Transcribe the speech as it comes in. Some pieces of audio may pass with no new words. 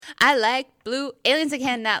I like blue. Aliens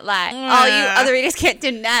cannot lie. All you other readers can't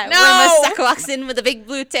deny. No. When Masako walks in with a big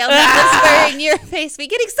blue tail necklace in your face, we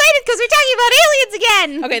get excited because we're talking about aliens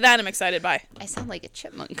again. Okay, that I'm excited by. I sound like a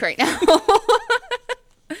chipmunk right now.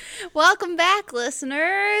 Welcome back,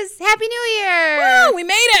 listeners. Happy New Year. Woo, we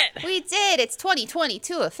made it. We did. It's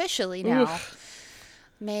 2022 officially now. Oof.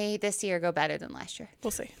 May this year go better than last year.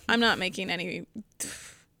 We'll see. I'm not making any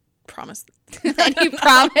promise. Any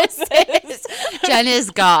promises? Jen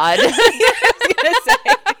is God.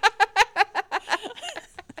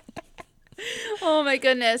 Oh my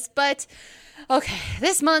goodness. But okay,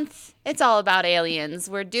 this month it's all about aliens.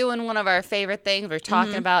 We're doing one of our favorite things. We're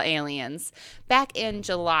talking about aliens. Back in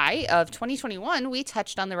July of 2021, we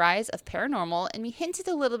touched on the rise of paranormal and we hinted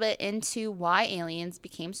a little bit into why aliens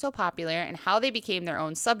became so popular and how they became their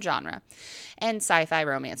own subgenre. And sci-fi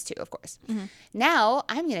romance too, of course. Now,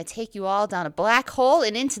 I'm going to take you all down a black hole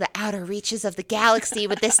and into the outer reaches of the galaxy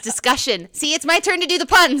with this discussion. See, it's my turn to do the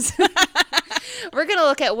puns. We're going to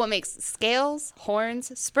look at what makes scales,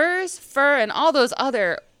 horns, spurs, fur, and all those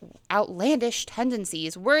other outlandish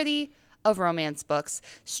tendencies worthy of romance books.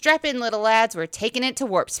 Strap in, little lads. We're taking it to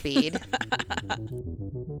warp speed.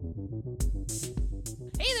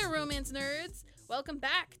 Hey there, romance nerds. Welcome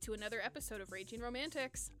back to another episode of Raging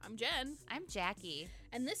Romantics. I'm Jen, I'm Jackie.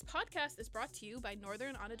 and this podcast is brought to you by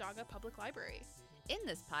Northern Onondaga Public Library. In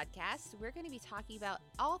this podcast, we're going to be talking about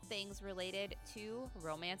all things related to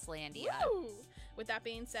Romancelandia. Woo! With that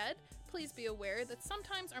being said, please be aware that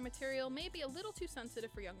sometimes our material may be a little too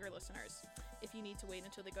sensitive for younger listeners. If you need to wait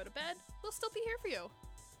until they go to bed, we'll still be here for you.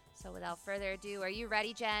 So without further ado, are you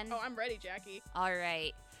ready, Jen? Oh, I'm ready, Jackie. All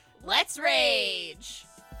right. Let's rage!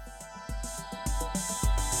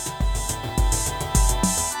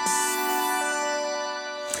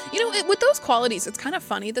 You know, with those qualities, it's kind of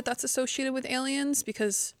funny that that's associated with aliens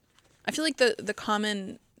because I feel like the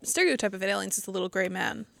common stereotype of aliens is the little gray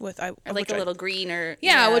man with Or like a little green or...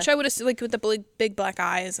 which I would assume, like with the big black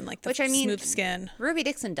eyes and like the Which, I mean, smooth skin. Ruby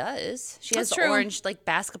Dixon does. She has That's the true. orange, like,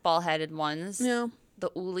 basketball-headed ones. Yeah. The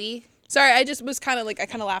Uli. Sorry, I just was kind of like, I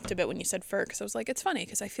kind of laughed a bit when you said fur because I was like, it's funny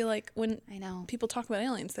because I feel like when I know. people talk about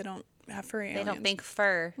aliens, they don't have furry aliens. They don't think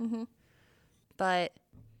fur. But,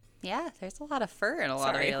 yeah, there's a lot of fur in a lot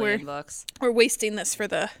of Sorry, alien books. We're wasting this for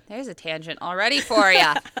the... There's a tangent already for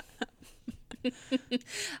you. But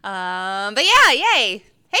yeah, yay.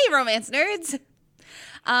 Hey, romance nerds.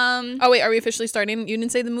 Oh, wait, are we officially starting? You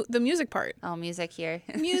didn't say the music part. Oh, music here.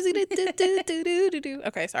 Music. Do.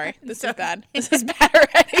 Okay, sorry. This is bad. This is bad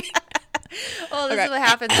already. Well, this Okay. is what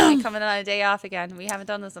happens when we come in on a day off again. We haven't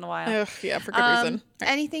done this in a while. Ugh, yeah, for good reason.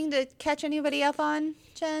 Anything to catch anybody up on,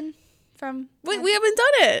 Jen? From Wait, we haven't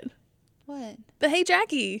done it. what? The Hey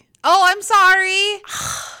Jackie. Oh, I'm sorry.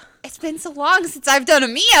 It's been so long since I've done a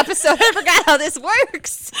me episode. I forgot how this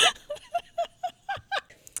works.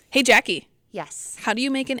 Hey Jackie, Yes. how do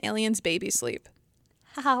you make an alien's baby sleep?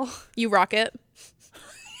 How? You rock it.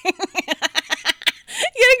 You gotta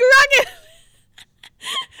rock it.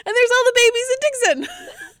 And there's all the babies in Dixon.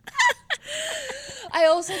 I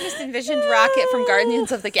also just envisioned Rocket from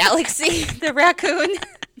Guardians of the Galaxy, the raccoon.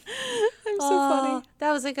 I'm so funny.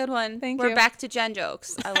 That was a good one. Thank We're you. back to Jen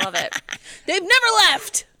jokes. I love it. They've never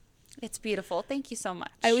left. It's beautiful. Thank you so much.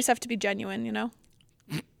 I always have to be genuine, you know?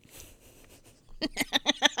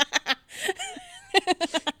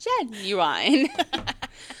 Genuine.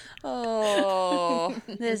 Oh,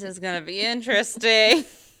 this is going to be interesting.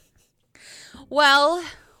 Well,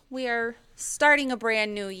 we are starting a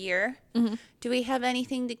brand new year. Do we have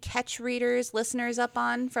anything to catch readers, listeners up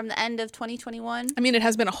on from the end of 2021? I mean, it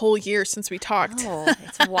has been a whole year since we talked. Oh,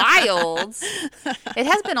 it's wild. It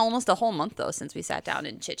has been almost a whole month, though, since we sat down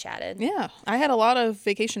and chit-chatted. Yeah, I had a lot of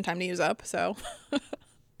vacation time to use up, so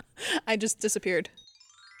I just disappeared.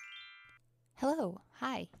 Hello.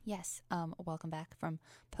 Hi. Yes. Welcome back from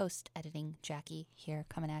post-editing. Jackie here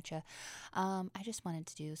coming at you. I just wanted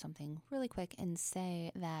to do something really quick and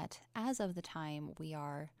say that as of the time we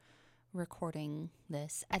are recording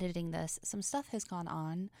this, editing this, some stuff has gone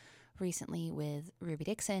on recently with Ruby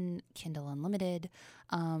Dixon, Kindle Unlimited.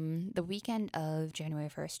 The weekend of January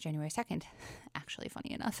 1st, January 2nd, actually,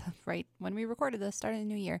 funny enough, right when we recorded this, started the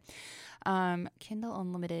new year, Kindle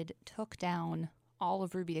Unlimited took down all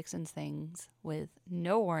of Ruby Dixon's things with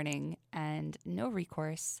no warning and no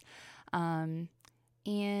recourse. And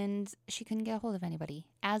she couldn't get a hold of anybody.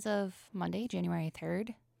 As of Monday, January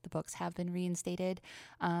 3rd, the books have been reinstated.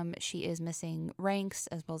 She is missing ranks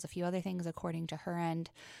as well as a few other things according to her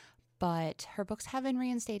end. But her books have been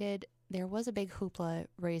reinstated. There was a big hoopla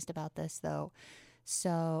raised about this, though.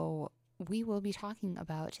 So we will be talking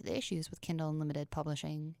about the issues with Kindle Unlimited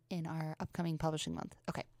publishing in our upcoming publishing month.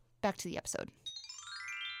 Okay. back to the episode.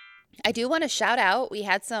 I do want to shout out, we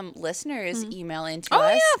had some listeners email into us. Oh,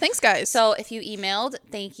 yeah. Thanks, guys. So if you emailed,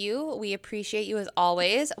 thank you. We appreciate you as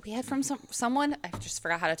always. We had from someone, I just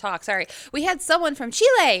forgot how to talk, sorry. We had someone from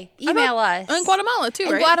Chile email us. And Guatemala, too,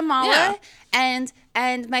 right? Guatemala. Yeah.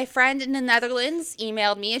 And my friend in the Netherlands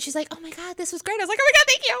emailed me, and she's like, oh, my God, this was great. I was like, oh, my God,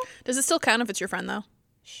 thank you. Does it still count if it's your friend, though?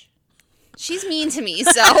 She's mean to me,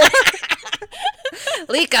 so.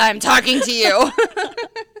 Lika, I'm talking to you.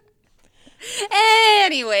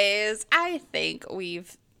 Anyways, I think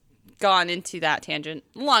we've gone into that tangent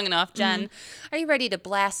long enough. Jen, are you ready to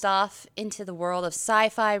blast off into the world of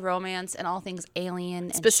sci-fi, romance, and all things alien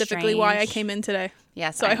and Specifically strange? Why I came in today.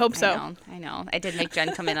 Yes, So I hope so. I know. I did make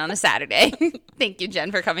Jen come in on a Saturday. Thank you,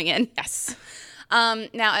 Jen, for coming in. Yes.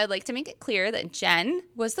 Now, I'd like to make it clear that Jen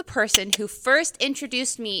was the person who first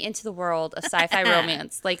introduced me into the world of sci-fi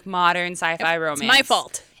romance, like modern sci-fi romance. It's my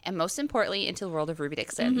fault. And most importantly, into the world of Ruby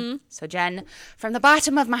Dixon. So, Jen, from the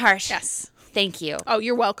bottom of my heart, Yes. thank you. Oh,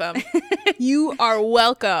 you're welcome. You are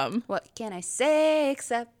welcome. What can I say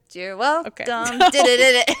except you're welcome?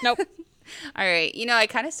 Okay. Nope. All right. You know, I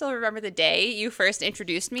kind of still remember the day you first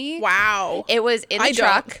introduced me. Wow. It was in the I don't.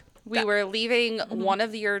 truck. We were leaving one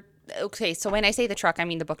of your... Okay, so when I say the truck, I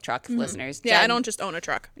mean the book truck, listeners. Yeah, I Jen- don't just own a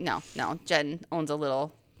truck. No. Jen owns a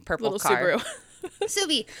little purple Little car. Subaru.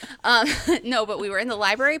 Subi. No, but we were in the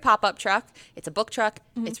library pop-up truck. It's a book truck.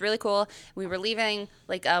 It's really cool. We were leaving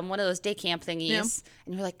like one of those day camp thingies, Yeah.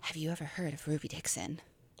 and you're like, "Have you ever heard of Ruby Dixon?"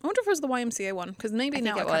 I wonder if it was the YMCA one, because maybe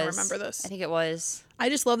now I kind of remember this. I think it was. I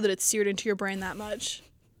just love that it's seared into your brain that much.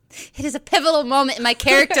 It is a pivotal moment in my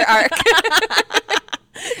character arc.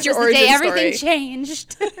 It's your was the day origin everything story.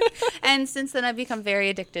 changed, and since then I've become very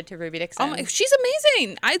addicted to Ruby Dixon. Oh my, she's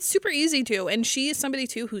amazing. It's super easy to, and she is somebody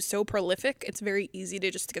too who's so prolific. It's very easy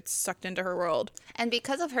to just get sucked into her world. And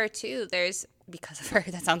because of her too,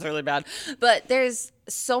 that sounds really bad, but there's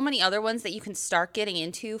so many other ones that you can start getting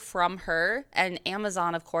into from her. And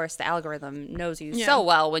Amazon, of course, the algorithm knows you so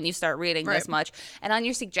well when you start reading this much. And on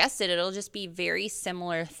your suggested, it'll just be very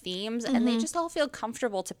similar themes, and they just all feel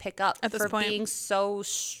comfortable to pick up At this for point. being so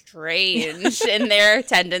strange in their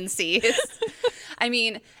tendencies. I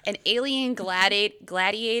mean, an alien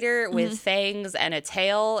gladiator with fangs and a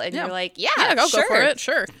tail, and you're like, yeah, go sure. for it.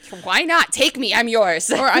 Sure. Why not? Take me. I'm yours.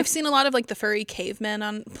 Or I've seen a lot of like the furry cavemen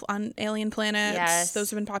on alien planets. Yes. Those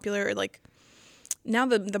have been popular. Like now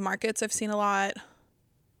the markets I've seen a lot.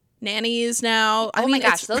 Nannies now. Oh my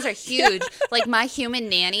gosh, those are huge. Like My Human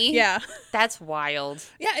Nanny. Yeah. That's wild.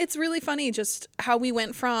 Yeah, it's really funny just how we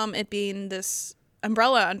went from it being this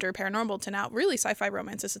umbrella under paranormal to now really sci-fi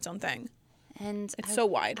romance is its own thing. And It's so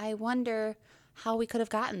wide. I wonder how we could have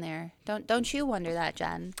gotten there. Don't you wonder that,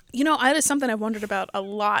 Jen? You know, that is something I've wondered about a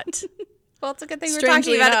lot. Well, it's a good thing we're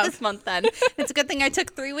Strangely talking about enough. it this month then. It's a good thing I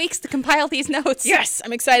took 3 weeks to compile these notes. Yes,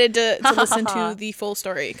 I'm excited to listen to the full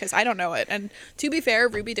story because I don't know it. And to be fair,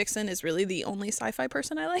 Ruby Dixon is really the only sci-fi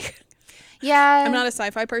person I like. Yeah. I'm not a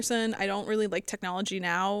sci-fi person. I don't really like technology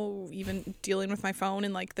now, even dealing with my phone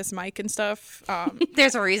and like this mic and stuff.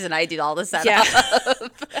 There's a reason I do all this setup. Yeah.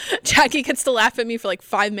 Jackie gets to laugh at me for like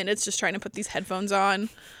 5 minutes just trying to put these headphones on.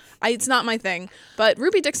 It's not my thing. But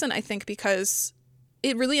Ruby Dixon, I think, because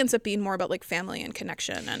it really ends up being more about like family and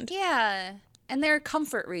connection and Yeah. And they're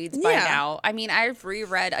comfort reads by Yeah. now. I mean, I've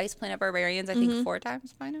reread Ice Planet Barbarians, I think, 4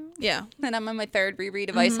 times by now. yeah. And I'm on my 3rd reread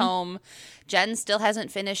of Ice Home. Jen still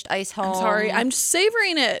hasn't finished Ice Home. I'm sorry. I'm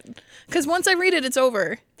savoring it because once I read it, it's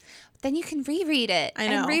over. Then you can reread it. I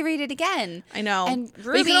know. And reread it again. I know. And But you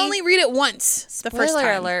can Ruby- only read it once the first Spoiler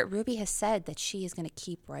time. alert, Ruby has said that she is going to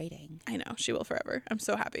keep writing. I know. She will forever. I'm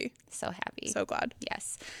so happy. So happy. So glad.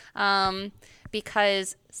 Yes.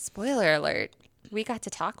 Because, spoiler alert, we got to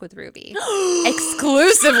talk with Ruby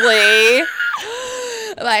exclusively.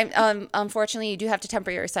 Unfortunately, you do have to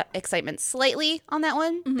temper your excitement slightly on that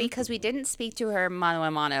one because we didn't speak to her mano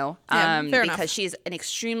a mano Yeah, fair because enough. she's an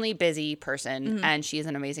extremely busy person and she is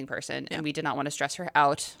an amazing person and we did not want to stress her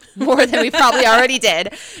out more than we probably already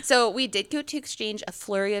did. So we did go to exchange a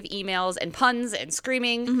flurry of emails and puns and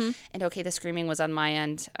screaming. And okay, the screaming was on my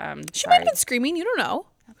end. She might have been screaming. You don't know.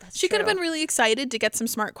 That's She could have true. been really excited to get some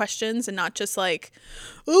smart questions and not just like,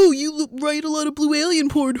 oh, you write a lot of blue alien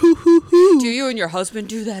porn. Hoo, hoo, hoo. Do you and your husband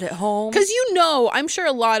do that at home? Because I'm sure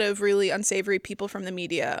a lot of really unsavory people from the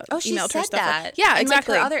media she emailed her said stuff. that. Yeah, in,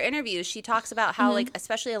 exactly. Like, her other interviews, she talks about how, like,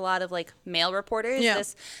 especially a lot of, like, male reporters. Yeah.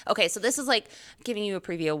 So this is, like, giving you a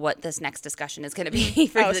preview of what this next discussion is going to be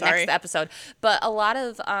for Oh, the sorry. next episode. But a lot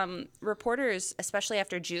of reporters, especially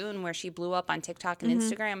after June, where she blew up on TikTok and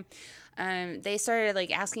Instagram, they started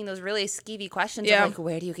like asking those really skeevy questions Yeah. of like,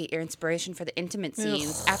 where do you get your inspiration for the intimate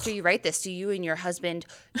scenes? After you write this, do you and your husband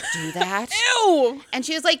do that? Ew. And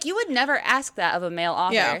she was like, you would never ask that of a male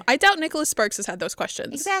author. Yeah. I doubt Nicholas Sparks has had those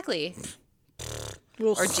questions. Exactly.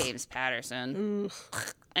 Ugh. Or James Patterson.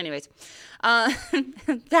 Anyways,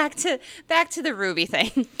 back to the Ruby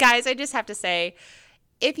thing. Guys, I just have to say,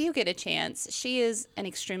 if you get a chance, she is an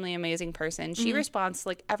extremely amazing person. She responds to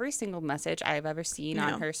like every single message I've ever seen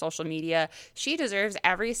on her social media. She deserves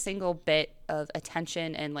every single bit of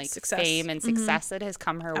attention and like fame and success that has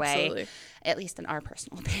come her way, at least in our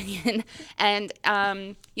personal opinion. And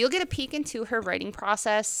you'll get a peek into her writing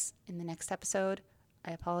process in the next episode.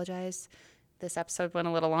 I apologize. This episode went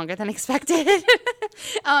a little longer than expected.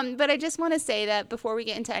 But I just want to say that before we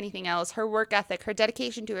get into anything else, her work ethic, her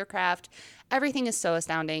dedication to her craft, everything is so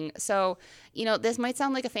astounding. So, this might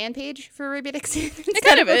sound like a fan page for Ruby Dixon instead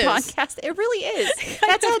kind of a is. podcast. It really is.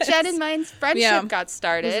 That's how Jen and mine's friendship got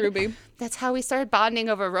started. With Ruby. That's how we started bonding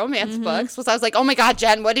over romance books. Was I was like, oh my God,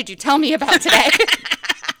 Jen, what did you tell me about today?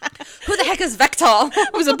 Who the heck is Vectol?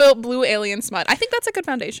 It was a blue alien smut. I think that's a good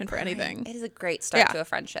foundation for anything. It is a great start to a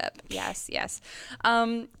friendship. Yes.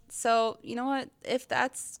 So, you know what? If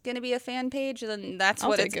that's going to be a fan page, then that's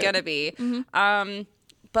what it's going to be.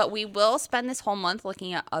 But we will spend this whole month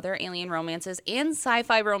looking at other alien romances and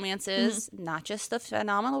sci-fi romances, not just the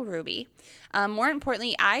phenomenal Ruby. More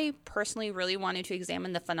importantly, I personally really wanted to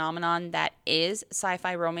examine the phenomenon that is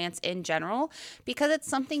sci-fi romance in general, because it's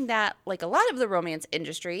something that, like a lot of the romance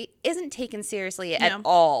industry, isn't taken seriously at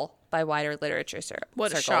all by wider literature circles.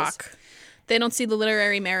 What a shock. They don't see the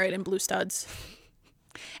literary merit in Blue Studs.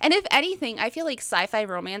 And if anything, I feel like sci-fi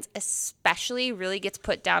romance especially really gets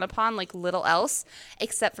put down upon like little else,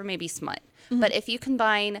 except for maybe smut. But if you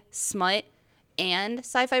combine smut and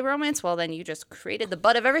sci-fi romance, well, then you just created the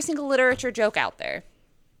butt of every single literature joke out there.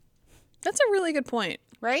 That's a really good point.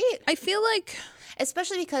 Right? I feel like...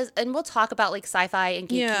 Especially because, and we'll talk about like sci-fi and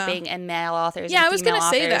gatekeeping and male authors I and was female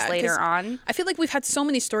gonna say authors that, later on. I feel like we've had so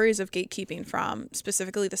many stories of gatekeeping from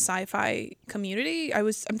specifically the sci-fi community.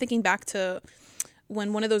 I'm thinking back to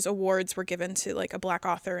when one of those awards were given to like a black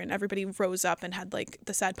author and everybody rose up and had like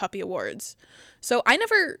the Sad Puppy Awards. So I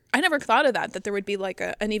never thought of that there would be like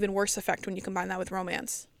an even worse effect when you combine that with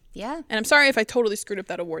romance. Yeah. And I'm sorry if I totally screwed up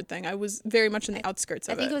that award thing. I was very much in the outskirts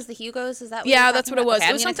of it. I think it was the Hugos. Is that what that's what it was. Okay,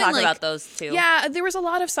 It was I'm going to something talk like, about those too. Yeah, there was a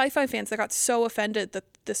lot of sci-fi fans that got so offended that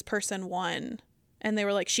this person won. And they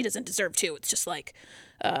were like, she doesn't deserve to. It's just like,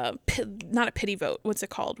 not a pity vote. What's it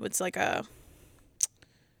called? It's like a...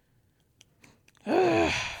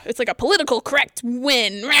 it's like a political correct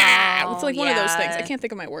win. It's like one of those things. I can't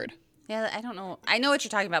think of my word. Yeah, I don't know. I know what you're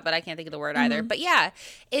talking about, but I can't think of the word either. But yeah,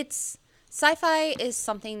 it's sci-fi is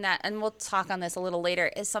something that, and we'll talk on this a little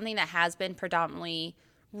later, is something that has been predominantly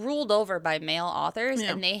ruled over by male authors,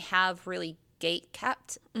 and they have really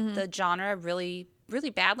gate-kept the genre really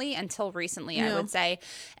badly until recently, I would say.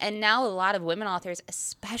 And now a lot of women authors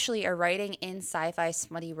especially are writing in sci-fi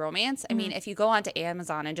smutty romance. I mean, if you go onto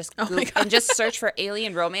Amazon and just and just search for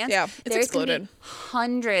alien romance, it's there's exploded. Gonna be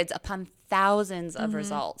hundreds upon thousands of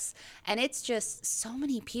results. And it's just so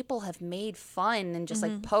many people have made fun and just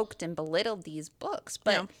like poked and belittled these books.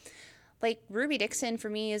 But like Ruby Dixon for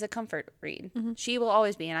me is a comfort read. She will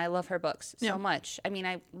always be, and I love her books so much. I mean,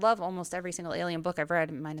 I love almost every single alien book I've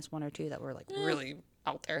read, minus one or two that were like really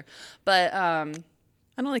out there. But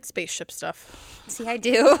I don't like spaceship stuff. see, I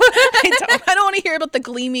do. I don't want to hear about the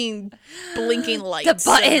gleaming, blinking lights. The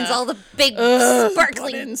buttons, all the big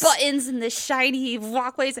sparkling buttons. and the shiny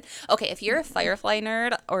walkways. Okay, if you're a Firefly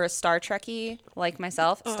nerd or a Star Trekkie like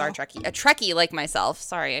myself, a Trekkie like myself.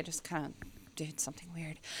 Sorry, I just kind of did something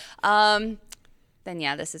weird. Then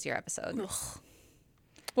yeah, this is your episode. Ugh.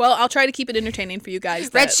 Well, I'll try to keep it entertaining for you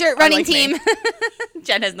guys. Red shirt running team.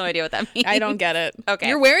 Jen has no idea what that means. I don't get it. Okay.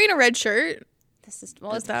 You're wearing a red shirt. This is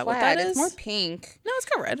Is that plaid. what that is? It's more pink. No, it's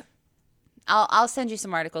got red. I'll send you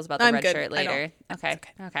some articles about the I'm red good. shirt I later. know.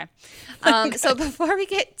 Okay. So before we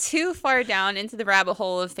get too far down into the rabbit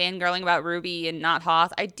hole of fangirling about Ruby and not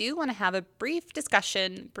Hoth, I do want to have a brief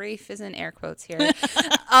discussion, brief is in air quotes here,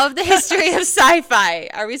 of the history of sci-fi.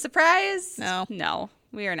 Are we surprised? No,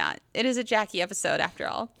 we are not. It is a Jackie episode after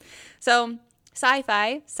all. So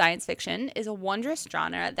sci-fi, science fiction, is a wondrous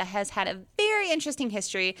genre that has had a very interesting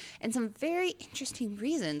history and some very interesting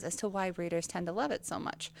reasons as to why readers tend to love it so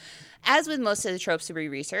much. As with most of the tropes that we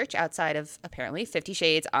research, outside of apparently 50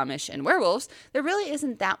 Shades, Amish, and werewolves, there really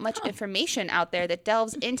isn't that much information out there that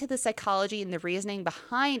delves into the psychology and the reasoning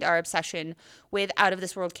behind our obsession with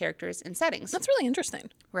out-of-this-world characters and settings. That's really interesting.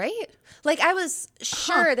 Right? Like, I was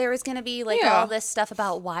sure there was going to be, like, Yeah. all this stuff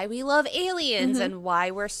about why we love aliens and why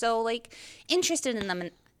we're so, like, interested in them.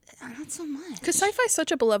 And not so much. Because sci-fi is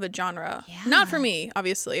such a beloved genre. Yeah. Not for me,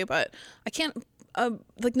 obviously, but I can't,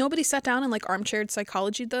 like, nobody sat down and, like, armchaired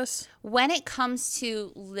psychology this. When it comes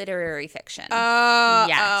to literary fiction. Yes.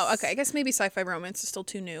 Yes. Okay, I guess maybe sci-fi romance is still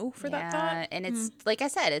too new for that thought. And it's, like I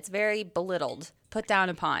said, it's very belittled, put down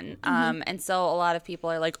upon. And so a lot of people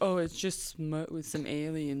are like, oh, it's just smut with some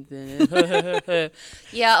aliens in it.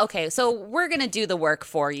 Yeah, okay. So we're going to do the work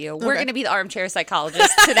for you. We're going to be the armchair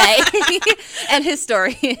psychologists today and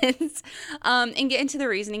historians and get into the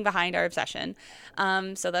reasoning behind our obsession.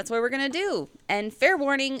 So that's what we're going to do. And fair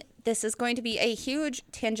warning, this is going to be a huge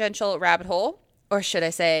tangential rabbit hole, or should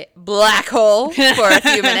I say black hole, for a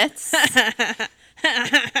few minutes.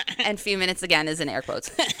 And few minutes again is in air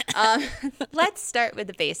quotes. Let's start with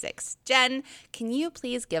the basics. Jen, can you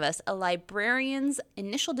please give us a librarian's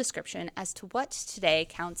initial description as to what today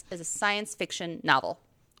counts as a science fiction novel?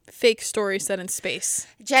 Fake story set in space.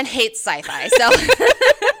 Jen hates sci-fi, so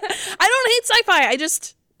I don't hate sci-fi. I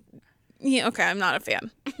just... Yeah, okay, I'm not a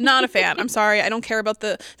fan. Not a fan. I'm sorry. I don't care about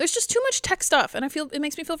there's just too much tech stuff, and it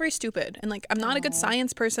makes me feel very stupid. And, like, I'm not a good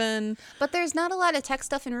science person. But there's not a lot of tech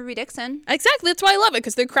stuff in Ruby Dixon. Exactly. That's why I love it,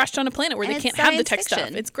 because they crashed on a planet where And they it's can't have the science tech stuff.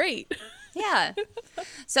 fiction. It's great. Yeah.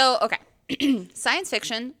 So, okay. Science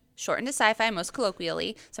fiction, shortened to sci-fi most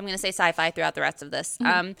colloquially, so I'm going to say sci-fi throughout the rest of this,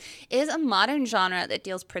 is a modern genre that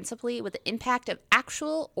deals principally with the impact of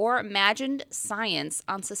actual or imagined science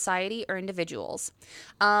on society or individuals.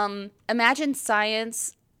 Imagined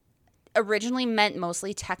science originally meant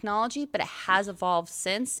mostly technology, but it has evolved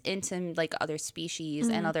since into, like, other species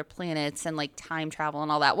and other planets and, like, time travel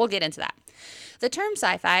and all that. We'll get into that. The term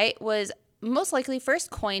sci-fi was most likely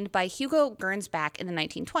first coined by Hugo Gernsback in the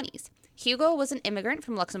 1920s. Hugo was an immigrant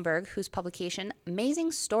from Luxembourg whose publication,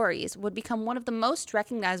 Amazing Stories, would become one of the most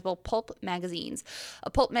recognizable pulp magazines.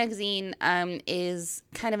 A pulp magazine is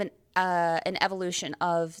kind of an evolution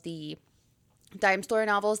of the dime store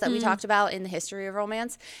novels that we talked about in the history of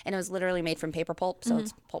romance, and it was literally made from paper pulp, so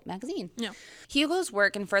it's pulp magazine. Yeah. Hugo's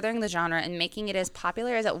work in furthering the genre and making it as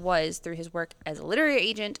popular as it was through his work as a literary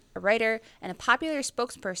agent, a writer, and a popular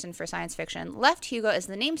spokesperson for science fiction left Hugo as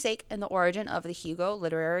the namesake and the origin of the Hugo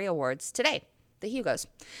Literary Awards today. The Hugos.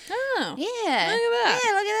 Oh. Yeah. Look at that.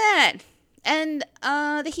 Yeah, look at that. And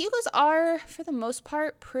the Hugos are, for the most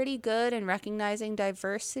part, pretty good in recognizing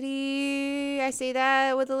diversity. I say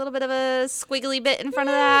that with a little bit of a squiggly bit in front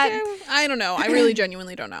of that. Okay. I don't know. I really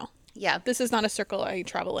genuinely don't know. Yeah. This is not a circle I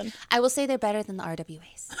travel in. I will say they're better than the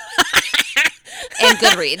RWAs. And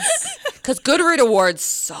Goodreads. Because Goodreads awards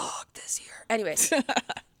suck this year. Anyways.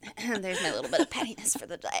 There's my little bit of pettiness for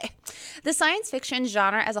the day. The science fiction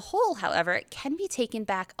genre as a whole, however, can be taken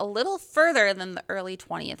back a little further than the early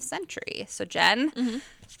 20th century. So, Jen, I'm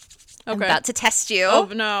Okay. about to test you. Oh,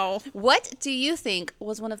 no. What do you think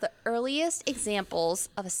was one of the earliest examples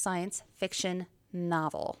of a science fiction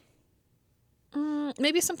novel?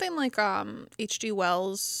 Maybe something like H.G.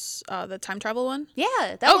 Wells, the time travel one. Yeah,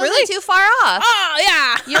 that Oh, wasn't really? too far off. Oh,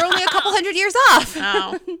 yeah. You're only a couple hundred years off.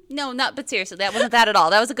 Oh. No, but seriously, that wasn't that at all.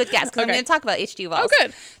 That was a good guess because I'm Okay. going to talk about H.G. Wells. Oh,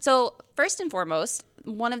 good. So, first and foremost,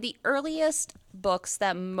 one of the earliest books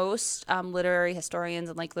that most literary historians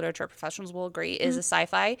and, like, literature professionals will agree is a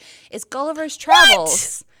sci-fi is Gulliver's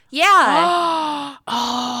Travels. Yeah.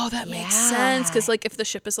 Oh, that makes Yeah. sense. Because, like, if the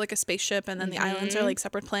ship is like a spaceship and then the islands are like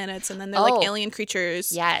separate planets and then they're like alien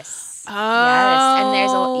creatures. Yes. Oh. Yes. And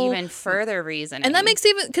there's even further reason. And that makes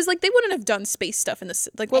even, because, like, they wouldn't have done space stuff in this,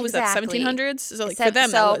 like, what was that, Exactly. 1700s? So, like, for them,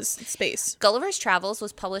 So- it was space. Gulliver's Travels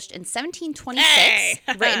was published in 1726, Hey!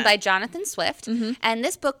 written by Jonathan Swift, and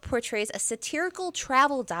this book portrays a satirical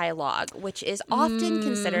travel dialogue, which is often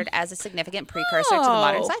considered as a significant precursor to the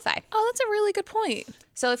modern sci-fi. Oh, that's a really good point.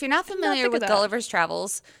 So if you're not familiar think of with that. Gulliver's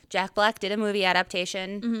Travels, Jack Black did a movie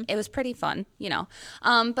adaptation. It was pretty fun, you know.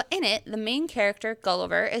 But in it, the main character,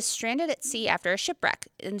 Gulliver, is stranded at sea after a shipwreck.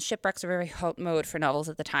 And shipwrecks are very hot mode for novels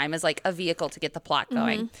at the time as, like, a vehicle to get the plot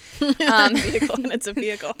going. Vehicle, and it's a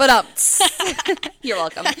vehicle. But you're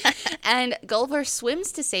welcome. And Gulliver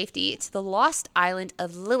swims to safety to the lost island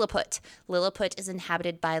of Lilliput. Lilliput is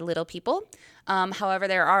inhabited by little people. However,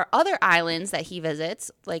 there are other islands that he visits,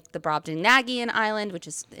 like the Brobdingnagian Island, which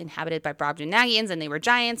is inhabited by Brobdingnagians, and they were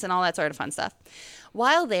giants and all that sort of fun stuff.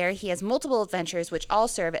 While there, he has multiple adventures, which all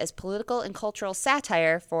serve as political and cultural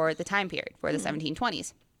satire for the time period, for the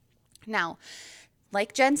 1720s. Now,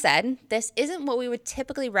 like Jen said, this isn't what we would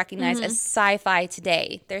typically recognize as sci-fi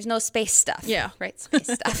today. There's no space stuff. Yeah. Right, space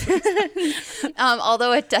stuff.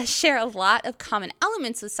 Although it does share a lot of common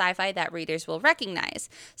elements with sci-fi that readers will recognize,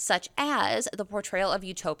 such as the portrayal of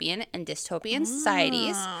utopian and dystopian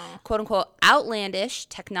societies, quote-unquote outlandish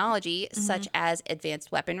technology, such as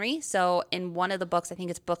advanced weaponry. So in one of the books, I think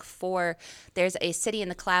it's book 4, there's a city in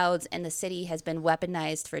the clouds, and the city has been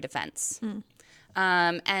weaponized for defense.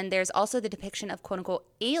 And there's also the depiction of quote-unquote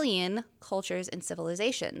alien cultures and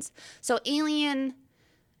civilizations. So alien,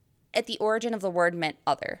 at the origin of the word, meant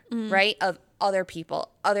other, right? Of other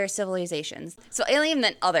people, other civilizations. So alien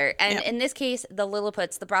meant other. And in this case, the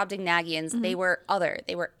Lilliputians, the Brobdingnagians, they were other.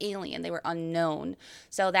 They were alien. They were unknown.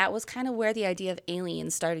 So that was kind of where the idea of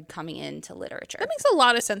aliens started coming into literature. That makes a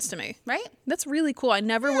lot of sense to me. Right? That's really cool. I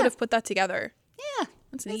never would have put that together. Yeah.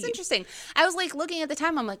 That's It's neat. interesting. I was like looking at the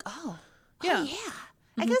time, I'm like, yeah.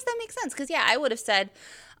 I guess that makes sense. Because, I would have said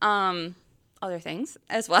other things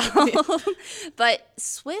as well. But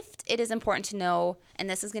Swift, it is important to know, and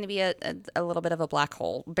this is going to be a little bit of a black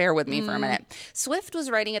hole. Bear with me for a minute. Swift was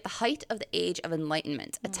writing at the height of the Age of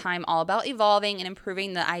Enlightenment, a time all about evolving and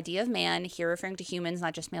improving the idea of man, here referring to humans,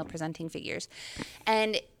 not just male-presenting figures.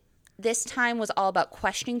 And this time was all about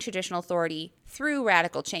questioning traditional authority through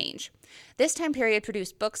radical change. This time period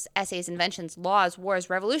produced books, essays, inventions, laws, wars,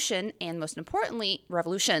 revolutions, and most importantly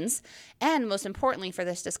for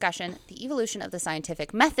this discussion, the evolution of the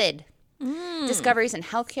scientific method. Discoveries in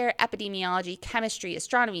healthcare, epidemiology, chemistry,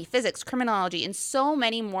 astronomy, physics, criminology, and so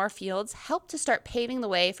many more fields helped to start paving the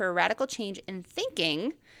way for a radical change in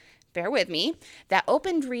thinking, bear with me, that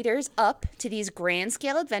opened readers up to these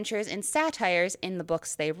grand-scale adventures and satires in the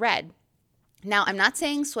books they read. Now, I'm not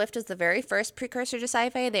saying Swift is the very first precursor to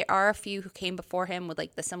sci-fi. There are a few who came before him with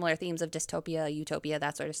like the similar themes of dystopia, utopia,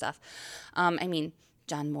 that sort of stuff.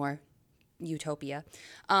 John Moore, Utopia,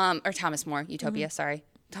 or Thomas More, Utopia, sorry.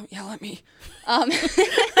 Don't yell at me.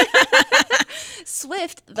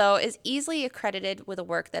 Swift, though, is easily accredited with a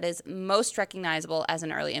work that is most recognizable as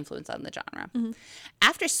an early influence on the genre.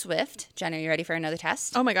 After Swift, Jen, are you ready for another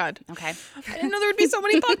test? Oh my God. Okay. I didn't know there would be so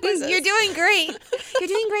many pop quizzes. You're doing great. You're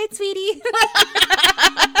doing great, sweetie.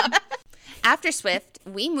 After Swift,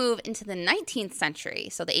 we move into the 19th century,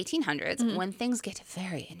 so the 1800s, when things get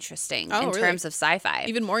very interesting terms of sci-fi.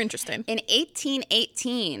 Even more interesting. In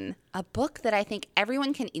 1818, a book that I think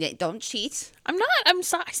everyone can eat. Don't cheat. I'm not. I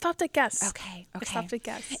stopped at guess. Okay. I stopped at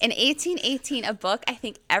guess. In 1818, a book I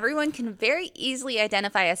think everyone can very easily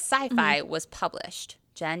identify as sci-fi was published.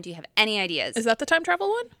 Jen, do you have any ideas? Is that the time travel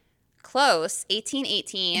one? Close.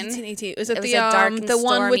 1818. 1818. Is it It was the a dark and the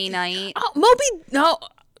one stormy with night. Oh, Moby? No.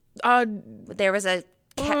 There was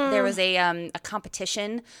a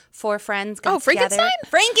competition. 4 friends got Frankenstein? together.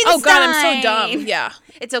 Frankenstein. Oh God, I'm so dumb. Yeah.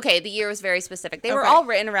 It's okay. The year was very specific. They were all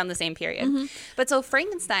written around the same period. But so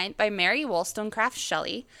Frankenstein by Mary Wollstonecraft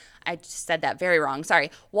Shelley. I just said that very wrong.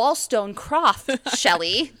 Sorry. Wollstonecraft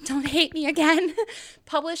Shelley. Don't hate me again.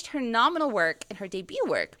 Published her nominal work and her debut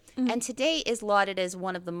work. And today is lauded as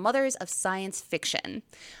one of the mothers of science fiction.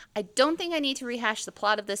 I don't think I need to rehash the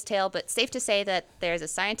plot of this tale, but safe to say that there's a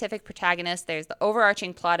scientific protagonist, there's the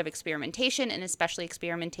overarching plot of experimentation, and especially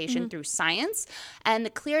experimentation through science, and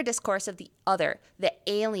the clear discourse of the other, the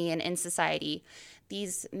alien in society.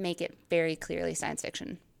 These make it very clearly science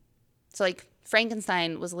fiction. So, like,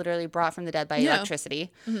 Frankenstein was literally brought from the dead by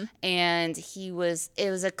electricity, and it was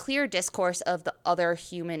a clear discourse of the other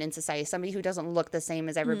human in society, somebody who doesn't look the same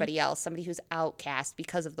as everybody else, somebody who's outcast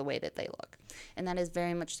because of the way that they look. And that is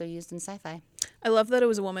very much so used in sci-fi. I love that it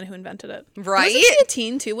was a woman who invented it. Right? Wasn't she a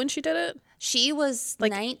teen too when she did it? She was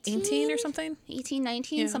Like 19? 18 or something? 18,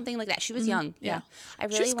 19, something like that. She was young. Yeah. I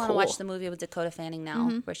really She's want to watch cool. the movie with Dakota Fanning now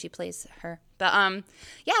where she plays her. But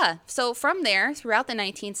so from there, throughout the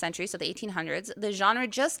 19th century, so the 1800s, the genre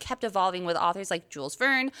just kept evolving with authors like Jules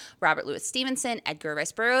Verne, Robert Louis Stevenson, Edgar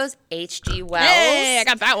Rice Burroughs, H.G. Wells. Hey, I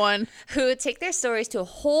got that one. Who take their stories to a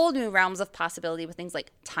whole new realms of possibility with things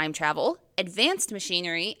like time travel, advanced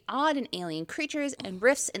machinery, odd and alien creatures, and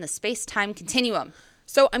rifts in the space-time continuum.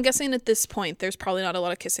 So I'm guessing at this point, there's probably not a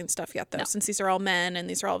lot of kissing stuff yet, though, since these are all men and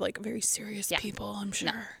these are all like very serious people, I'm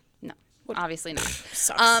sure. No, obviously not.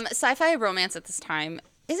 Sucks. Sci-fi romance at this time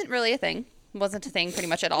isn't really a thing. Wasn't a thing pretty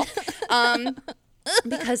much at all.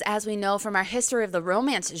 Because as we know from our History of the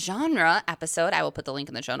Romance genre episode, I will put the link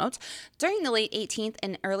in the show notes, during the late 18th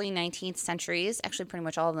and early 19th centuries, actually pretty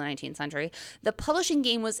much all of the 19th century, the publishing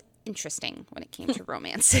game was interesting when it came to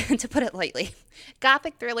romance, to put it lightly.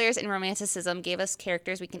 Gothic thrillers and romanticism gave us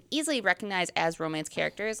characters we can easily recognize as romance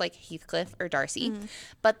characters like Heathcliff or Darcy,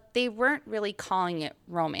 but they weren't really calling it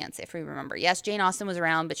romance, if we remember. Yes, Jane Austen was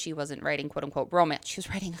around, but she wasn't writing quote-unquote romance. She was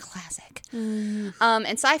writing a classic. And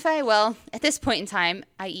sci-fi, well, at this point in time,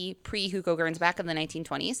 i.e. pre-Hugo Gernsback of the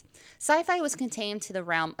 1920s, sci-fi was contained to the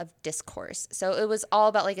realm of discourse. So it was all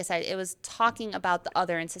about, like I said, it was talking about the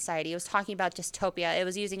other in society. It was talking about dystopia. It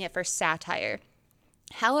was using it for satire.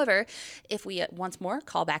 However, if we once more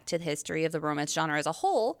call back to the history of the romance genre as a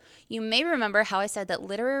whole, you may remember how I said that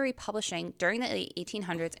literary publishing during the late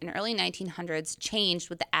 1800s and early 1900s changed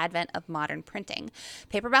with the advent of modern printing.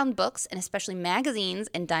 Paper-bound books, and especially magazines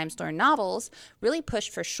and dime store novels, really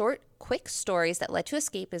pushed for short, quick stories that led to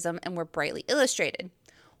escapism and were brightly illustrated.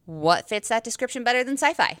 What fits that description better than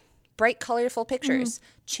sci-fi? Bright, colorful pictures,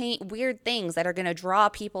 weird things that are going to draw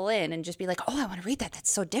people in and just be like, oh, I want to read that.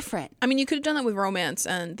 That's so different. I mean, you could have done that with romance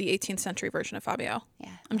and the 18th century version of Fabio. Yeah.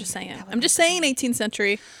 I'm just saying. 18th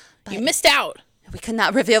century. But you missed out. We could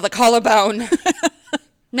not reveal the collarbone.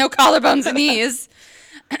 No collarbones and knees.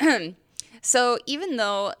 So even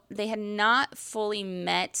though they had not fully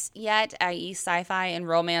met yet, i.e. sci-fi and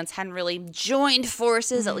romance hadn't really joined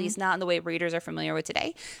forces, at least not in the way readers are familiar with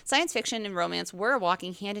today, science fiction and romance were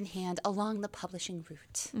walking hand in hand along the publishing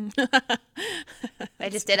route. I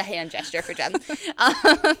just did a hand gesture for Jen.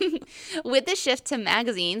 With the shift to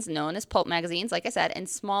magazines, known as pulp magazines, like I said, and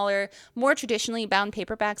smaller, more traditionally bound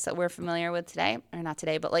paperbacks that we're familiar with today, or not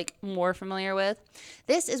today, but like more familiar with,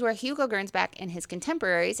 this is where Hugo Gernsback and his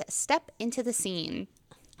contemporaries step into the scene.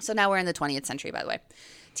 So now we're in the 20th century, by the way.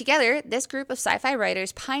 Together, this group of sci-fi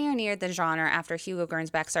writers pioneered the genre after Hugo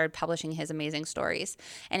Gernsback started publishing his amazing stories.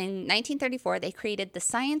 And in 1934, they created the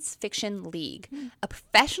Science Fiction League, a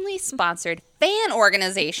professionally sponsored fan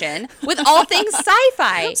organization with all things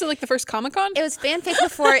sci-fi. So like the first Comic-Con? It was fanfic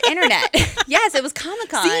before internet. Yes, it was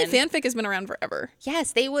Comic-Con. See, fanfic has been around forever.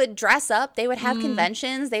 Yes, they would dress up. They would have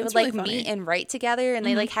conventions. They would really like funny. meet and write together, and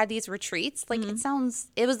they like had these retreats. Like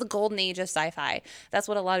it was the golden age of sci-fi. That's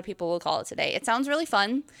what a lot of people will call it today. It sounds really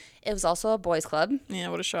fun. It was also a boys' club. Yeah,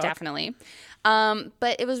 what a shock. Definitely.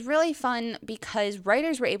 But it was really fun because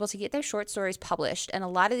writers were able to get their short stories published, and a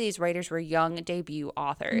lot of these writers were young debut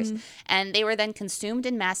authors. And they were then consumed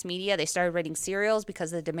in mass media. They started writing serials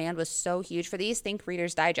because the demand was so huge for these. Think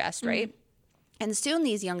Reader's Digest, right? And soon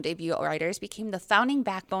these young debut writers became the founding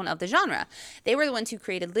backbone of the genre. They were the ones who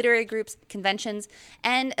created literary groups, conventions,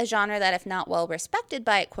 and a genre that, if not well respected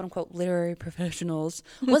by quote-unquote literary professionals,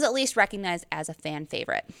 was at least recognized as a fan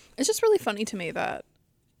favorite. It's just really funny to me that,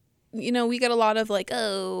 you know, we get a lot of like,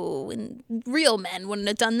 oh, and real men wouldn't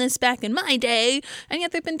have done this back in my day. And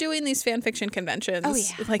yet they've been doing these fan fiction conventions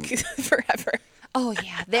like forever. Oh,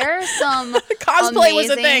 yeah. There are some Cosplay was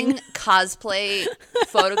a thing. Cosplay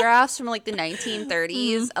photographs from like the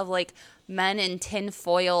 1930s of like men in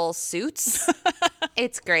tinfoil suits.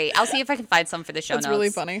 It's great. I'll see if I can find some for the show notes. It's really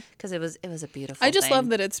funny. Because it was a beautiful I just thing. love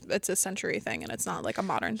that it's a century thing and it's not like a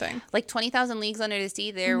modern thing. Like 20,000 Leagues Under the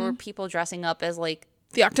Sea, there were people dressing up as like...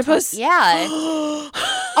 The octopus? Yeah.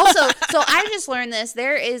 Also, so I just learned this.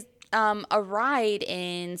 There is a ride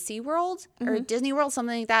in SeaWorld or Disney World,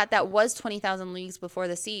 something like that, that was 20,000 Leagues before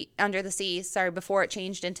the sea, under the sea. Sorry, before it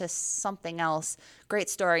changed into something else. Great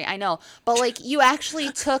story, I know. But like you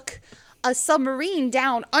actually took a submarine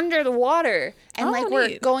down under the water and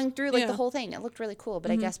we're going through like the whole thing. It looked really cool,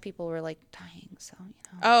 but I guess people were like dying, so you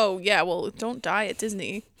know. Oh, yeah, well, don't die at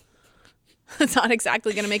Disney. It's not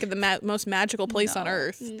exactly going to make it the most magical place on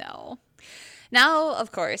earth. No. Now,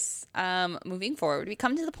 of course, moving forward, we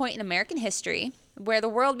come to the point in American history where the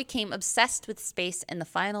world became obsessed with space and the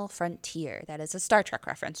final frontier. That is a Star Trek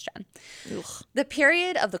reference, Jen. Ugh. The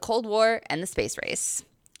period of the Cold War and the space race.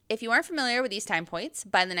 If you aren't familiar with these time points,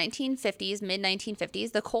 by the 1950s,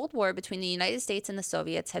 mid-1950s, the Cold War between the United States and the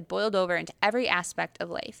Soviets had boiled over into every aspect of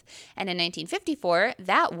life. And in 1954,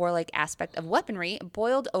 that warlike aspect of weaponry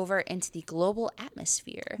boiled over into the global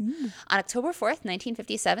atmosphere. On October 4th,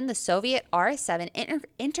 1957, the Soviet R-7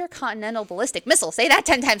 intercontinental ballistic missile, say that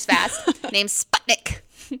 10 times fast, named Sputnik,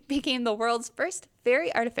 became the world's first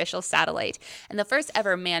very artificial satellite and the first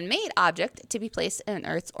ever man-made object to be placed in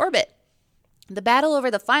Earth's orbit. The battle over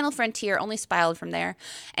the final frontier only spiraled from there,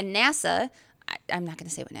 and NASA, I'm not going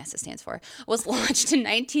to say what NASA stands for, was launched in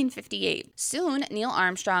 1958. Soon, Neil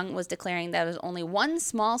Armstrong was declaring that it was only one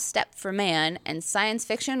small step for man, and science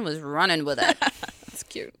fiction was running with it. That's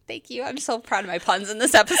cute. Thank you. I'm so proud of my puns in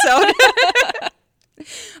this episode.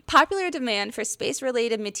 Popular demand for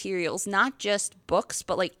space-related materials, not just books,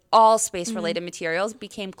 but like all space-related materials,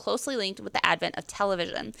 became closely linked with the advent of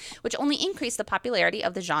television, which only increased the popularity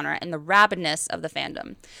of the genre and the rabidness of the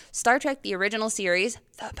fandom. Star Trek, the original series,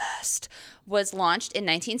 the best, was launched in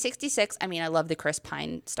 1966. I mean, I love the Chris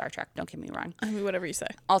Pine Star Trek, don't get me wrong. I mean, whatever you say.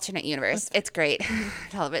 Alternate universe. It's great.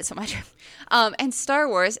 I love it so much. And Star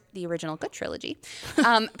Wars, the original good trilogy,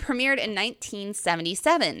 premiered in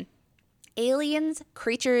 1977. Aliens,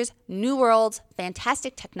 creatures, new worlds,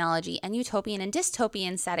 fantastic technology, and utopian and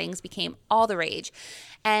dystopian settings became all the rage.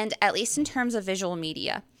 And at least in terms of visual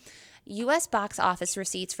media, U.S. box office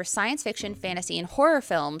receipts for science fiction, fantasy, and horror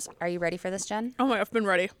films, are you ready for this, Jen? Oh my God, I've been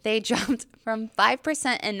ready. They jumped from 5%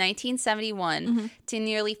 in 1971 to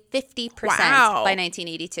nearly 50% Wow. by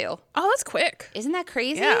 1982. Oh, that's quick. Isn't that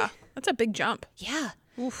crazy? Yeah, that's a big jump. Yeah.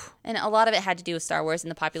 Oof. And a lot of it had to do with Star Wars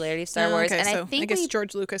and the popularity of Star Wars. Okay, And so I think guess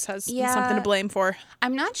George Lucas has Yeah. something to blame for.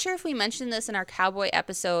 I'm not sure if we mentioned this in our cowboy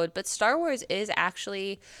episode, but Star Wars is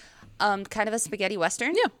actually kind of a spaghetti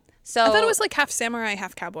western. Yeah. So I thought it was like half samurai,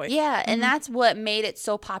 half cowboy. yeah, and that's what made it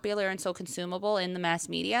so popular and so consumable in the mass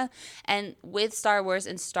media. And with Star Wars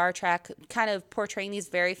and Star Trek kind of portraying these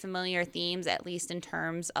very familiar themes, at least in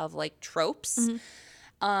terms of like tropes,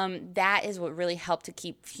 that is what really helped to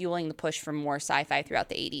keep fueling the push for more sci-fi throughout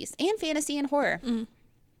the 80s and fantasy and horror,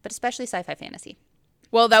 but especially sci-fi fantasy.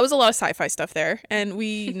 Well, that was a lot of sci-fi stuff there, and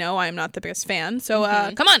we know I'm not the biggest fan. So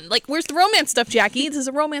come on, like, where's the romance stuff, Jackie? This is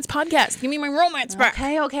a romance podcast. Give me my romance back.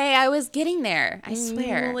 Okay, I was getting there. I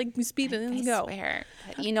swear. Well, like, we speed it and go. Swear.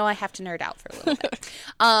 But, you know, I have to nerd out for a little bit.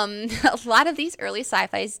 A lot of these early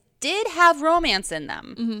sci-fis did have romance in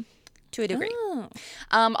them. To a degree. Oh.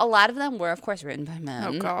 A lot of them were, of course, written by men.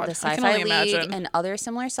 Oh, God. The I can Sci-Fi only League imagine. and other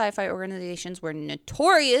similar sci-fi organizations were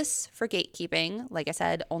notorious for gatekeeping. Like I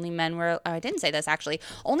said, only men were... I didn't say this, actually.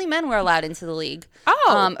 Only men were allowed into the league.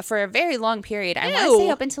 Oh. For a very long period. I want to say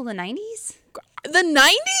Ew. up until the 90s. The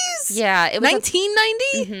 90s? Yeah. It was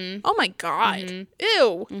 1990? Oh, my God.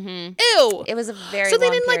 Ew. Ew. It was a very So they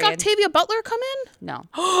long didn't period. like Octavia Butler come No.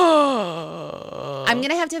 in? I'm going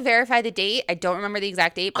to have to verify the date. I don't remember the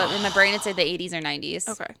exact date, but in my brain it said the 80s or 90s.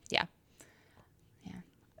 Okay. Yeah.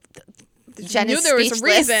 I Jen knew is there was a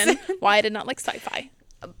speechless. reason why I did not like sci-fi.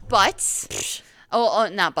 But,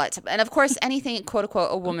 not but. And of course, anything, quote unquote,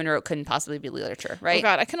 a woman wrote couldn't possibly be literature, Oh, right?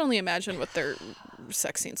 God. I can only imagine what their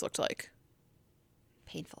sex scenes looked like.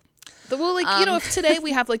 Painful. Well, like, you know, if today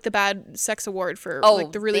we have, like, the bad sex award for, Oh,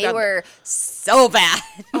 like, the really they bad... were so bad.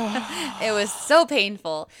 It was so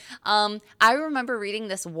painful. I remember reading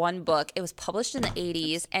this one book. It was published in the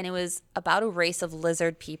 80s, and it was about a race of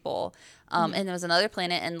lizard people. And there was another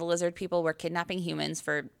planet, and the lizard people were kidnapping humans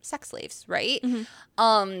for sex slaves, right?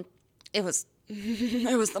 It was...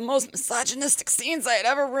 it was the most misogynistic scenes I had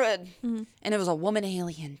ever read. And it was a woman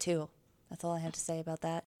alien, too. That's all I have to say about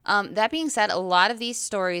that. That being said, a lot of these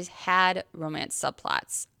stories had romance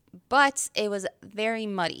subplots, but it was very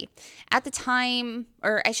muddy. At the time,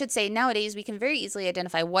 or I should say nowadays, we can very easily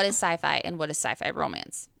identify what is sci-fi and what is sci-fi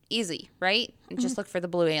romance. Easy, right? Just look for the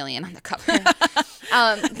blue alien on the cover.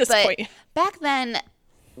 this but point. back then,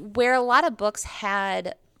 where a lot of books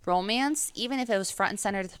had romance, even if it was front and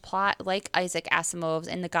center to the plot, like Isaac Asimov's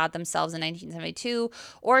In the God Themselves in 1972,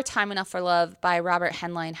 or Time Enough for Love by Robert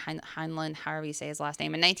Heinlein, however you say his last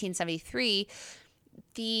name, in 1973,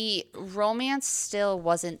 the romance still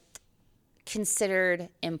wasn't considered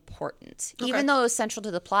important. Okay. Even though it was central to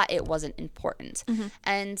the plot, it wasn't important.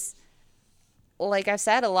 And like I've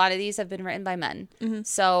said, a lot of these have been written by men.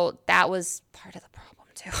 So that was part of the problem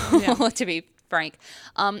too, to be frank.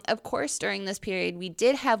 Of course, during this period, we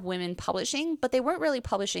did have women publishing, but they weren't really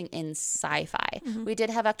publishing in sci-fi. We did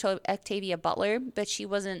have Octavia Butler, but she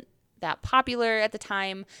wasn't that popular at the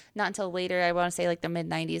time. Not until later, I want to say like the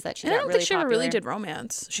mid-90s, that she And I got don't really think she ever popular. really did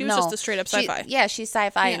romance. She was No. just a straight up sci-fi. She's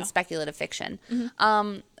sci-fi Yeah. and speculative fiction.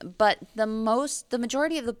 But the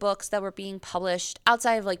majority of the books that were being published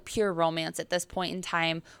outside of like pure romance at this point in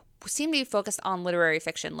time seemed to be focused on literary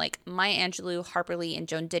fiction, like Maya Angelou, Harper Lee, and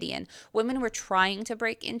Joan Didion. Women were trying to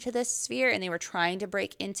break into this sphere, and they were trying to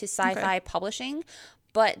break into sci-fi publishing,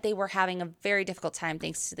 but they were having a very difficult time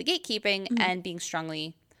thanks to the gatekeeping and being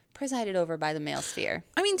strongly presided over by the male sphere.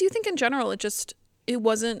 I mean, do you think in general it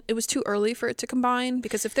was too early for it to combine?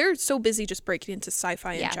 Because if they're so busy just breaking into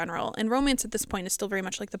sci-fi in general, and romance at this point is still very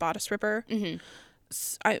much like the bodice ripper.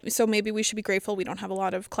 So maybe we should be grateful we don't have a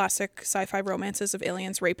lot of classic sci-fi romances of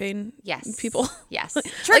aliens raping people. Yes. Like,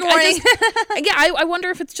 I wonder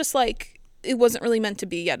if it's just like it wasn't really meant to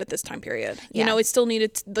be yet at this time period. You know, it still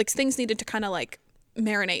needed things needed to kind of like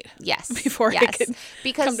marinate Yes. before yes. it could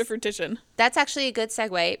because come to fruition. that's actually a good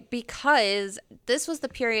segue, because this was the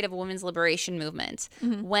period of women's liberation movement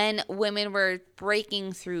when women were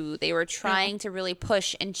breaking through. They were trying to really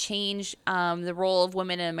push and change the role of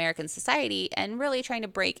women in American society, and really trying to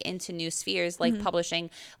break into new spheres like publishing,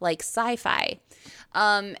 like sci-fi.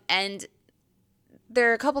 And there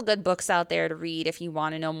are a couple good books out there to read if you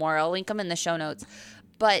want to know more. I'll link them in the show notes.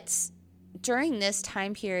 But during this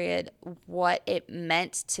time period, what it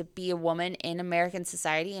meant to be a woman in American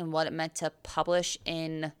society and what it meant to publish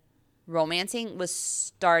in romancing was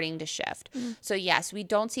starting to shift. So yes, we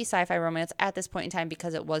don't see sci-fi romance at this point in time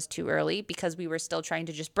because it was too early, because we were still trying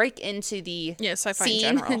to just break into the Sci-fi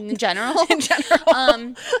scene in general.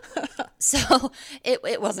 So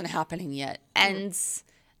it wasn't happening yet. And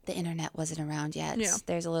the internet wasn't around yet. Yeah.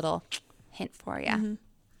 There's a little hint for you.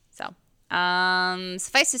 So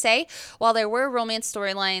suffice to say, while there were romance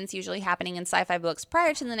storylines usually happening in sci-fi books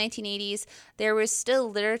prior to the 1980s, there was still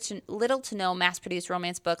little to no mass-produced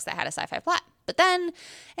romance books that had a sci-fi plot. But then,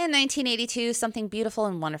 in 1982, something beautiful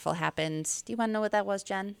and wonderful happened. Do you want to know what that was,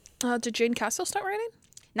 Jen? Did Jane Castle start writing?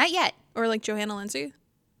 Not yet. Or like Johanna Lindsay?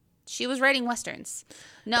 She was writing westerns.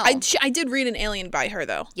 No. I did read An Alien by her,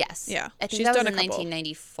 though. Yes. Yeah. I think She's that was done in a couple.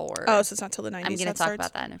 1994. Oh, so it's not till the 90s. I'm going to talk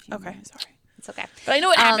about that in a few Okay, minutes. sorry. It's okay. But I know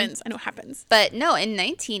what happens. I know what happens. But no, in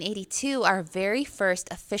 1982, our very first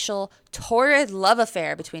official torrid love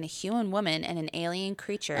affair between a human woman and an alien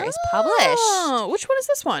creature is published. Oh, which one is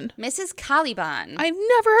this one? Mrs. Caliban. I've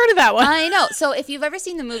never heard of that one. I know. So if you've ever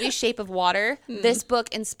seen the movie Shape of Water, this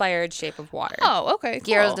book inspired Shape of Water. Oh, okay. Cool.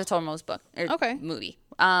 Guillermo del Toro's book. Okay. Movie.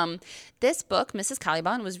 This book, Mrs.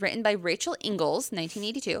 Caliban, was written by Rachel Ingalls,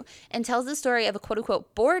 1982, and tells the story of a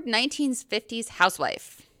quote-unquote bored 1950s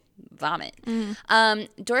housewife. Vomit.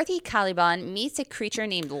 Dorothy Caliban meets a creature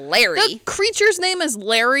named Larry. The creature's name is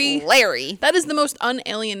Larry. Larry. That is the most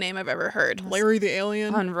un-alien name I've ever heard. Larry the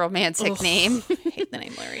alien. Unromantic name. I hate the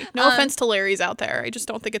name Larry. No offense to Larrys out there. I just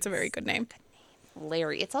don't think it's a very good name.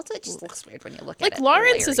 Larry. It just looks weird when you look Like at it.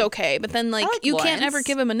 Lawrence Larry. is okay, but then like you can't ever Lawrence.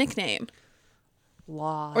 give him a nickname.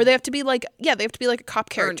 Law. Or they have to be like they have to be like a cop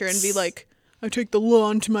character and be like, I take the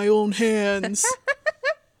law into my own hands.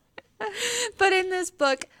 But in this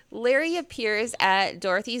book, Larry appears at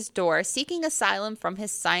Dorothy's door seeking asylum from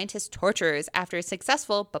his scientist torturers after a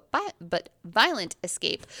successful but violent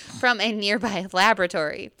escape from a nearby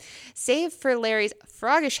laboratory. Save for Larry's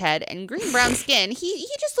froggish head and green-brown skin, he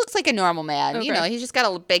just looks like a normal man. Okay. You know, he's just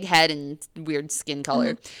got a big head and weird skin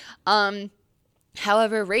color.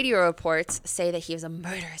 However, radio reports say that he is a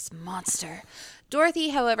murderous monster. Dorothy,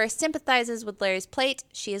 however, sympathizes with Larry's plight.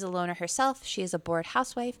 She is a loner herself. She is a bored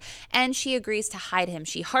housewife, and she agrees to hide him.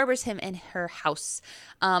 She harbors him in her house.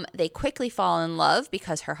 They quickly fall in love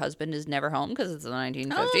because her husband is never home because it's the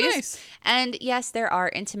 1950s. Oh, nice. And yes, there are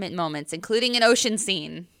intimate moments, including an ocean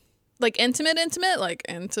scene. Like intimate? Like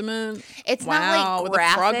intimate? It's Wow, not with like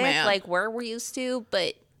a frog graphic man. like we're used to,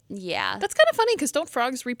 but yeah, That's kind of funny because don't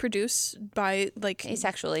frogs reproduce by like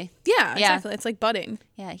asexually. Yeah, Yeah. exactly. It's like budding.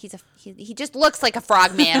 Yeah, he just looks like a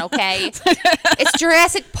frog man, okay? It's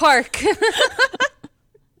Jurassic Park.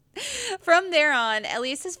 From there on, at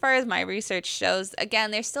least as far as my research shows,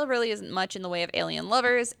 again, there still really isn't much in the way of alien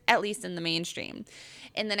lovers, at least in the mainstream.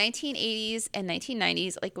 In the 1980s and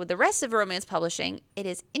 1990s, like with the rest of romance publishing, it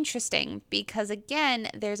is interesting because, again,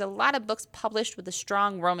 there's a lot of books published with the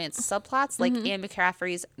strong romance subplots, like Anne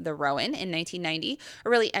McCaffrey's The Rowan in 1990,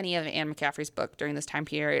 or really any of Anne McCaffrey's book during this time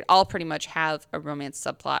period, all pretty much have a romance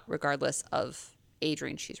subplot regardless of age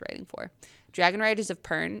range she's writing for. Dragon Riders of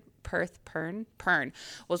Pern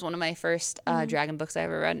was one of my first dragon books I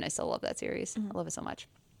ever read, and I still love that series. I love it so much.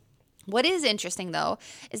 What is interesting, though,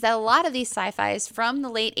 is that a lot of these sci-fis from the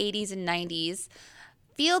late 80s and 90s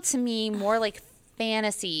feel to me more like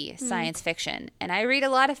fantasy science fiction. And I read a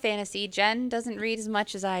lot of fantasy. Jen doesn't read as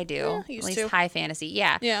much as I do. used at least to. high fantasy.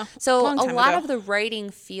 Yeah. Yeah, So long a time lot ago. of the writing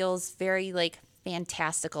feels very like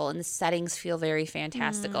fantastical, and the settings feel very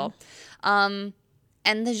fantastical.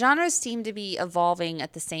 And the genres seem to be evolving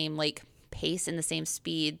at the same like pace and the same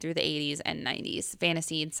speed through the 80s and 90s,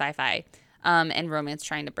 fantasy and sci-fi, and romance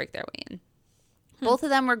trying to break their way in. Both of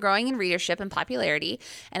them were growing in readership and popularity.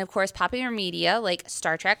 And of course, popular media like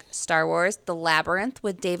Star Trek, Star Wars, The Labyrinth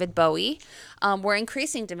with David Bowie were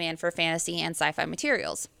increasing demand for fantasy and sci-fi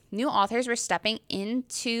materials. New authors were stepping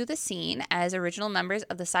into the scene as original members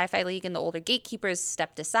of the Sci-Fi League and the older gatekeepers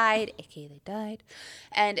stepped aside, aka they died,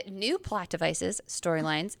 and new plot devices,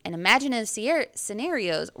 storylines, and imaginative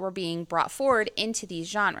scenarios were being brought forward into these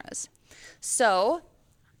genres. So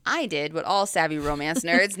I did what all savvy romance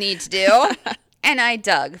nerds need to do. and I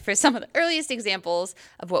dug for some of the earliest examples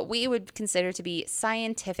of what we would consider to be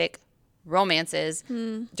scientific romances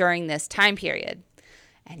during this time period.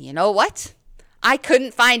 And you know what? I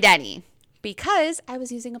couldn't find any because I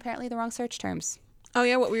was using apparently the wrong search terms. Oh,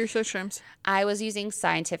 yeah? What were your search terms? I was using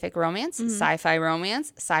scientific romance,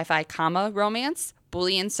 sci-fi comma romance,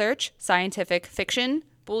 Boolean search, scientific fiction,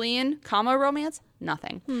 Boolean comma romance,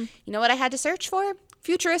 nothing. You know what I had to search for?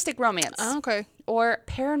 Futuristic romance. Oh, okay. Or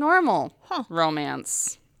paranormal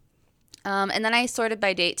romance. And then I sorted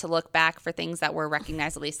by date to look back for things that were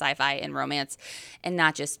recognizably sci-fi and romance and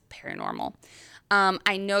not just paranormal.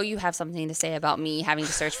 I know you have something to say about me having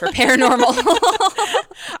to search for paranormal.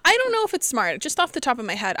 I don't know if it's smart. Just off the top of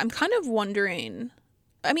my head, I'm kind of wondering.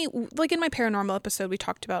 I mean, like in my paranormal episode, we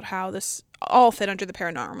talked about how this all fit under the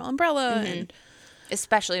paranormal umbrella and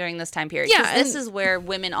Especially during this time period. Yeah, This is where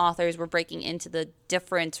women authors were breaking into the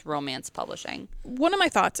different romance publishing. one of my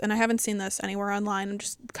thoughts, and I haven't seen this anywhere online, and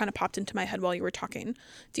just kind of popped into my head while you were talking.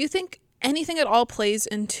 Do you think anything at all plays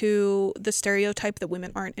into the stereotype that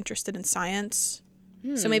women aren't interested in science?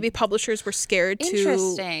 So maybe publishers were scared to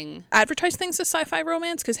Interesting. advertise things as sci-fi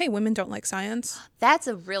romance because, hey, women don't like science. That's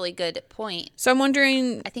a really good point. So I'm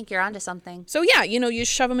wondering. I think you're onto something. So yeah, you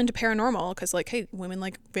shove them into paranormal because, like, hey, women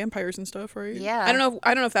like vampires and stuff, right? Yeah. I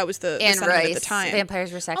don't know if that was the Anne sentiment Rice. at the time.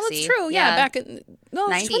 Vampires were sexy. Oh, that's true. Yeah, back in no,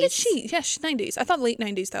 90s. when did she? Yeah, she's 90s. I thought late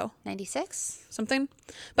 90s though. 96? Something.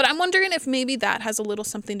 But I'm wondering if maybe that has a little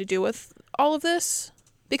something to do with all of this.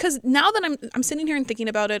 Because now that I'm sitting here and thinking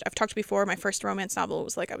about it, I've talked before, my first romance novel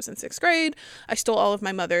was like I was in 6th grade. I stole all of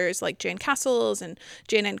my mother's, like Jane Castles, and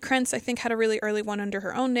Jane Ann Krentz, I think, had a really early one under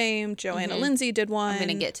her own name. Joanna Lindsay did one. I'm going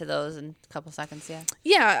to get to those in a couple seconds, yeah.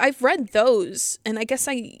 Yeah, I've read those, and I guess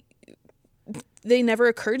they never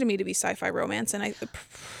occurred to me to be sci-fi romance, and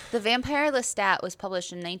The Vampire Lestat was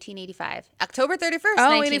published in 1985. October 31st,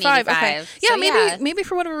 Oh, 1985. 85. Okay. Yeah, So, maybe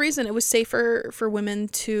for whatever reason it was safer for women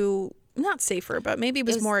to, not safer, but maybe it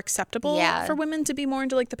was more acceptable for women to be more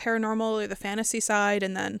into like the paranormal or the fantasy side,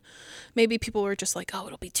 and then maybe people were just like, oh,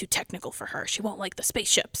 it'll be too technical for her. She won't like the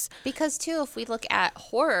spaceships. Because, too, if we look at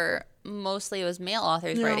horror, mostly it was male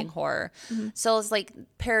authors writing horror. So it's like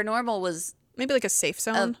paranormal was Maybe like a safe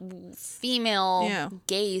zone. a female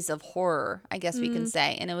gaze of horror, I guess we can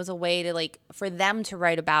say. And it was a way to, like, for them to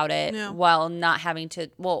write about it while not having to,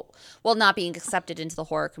 while not being accepted into the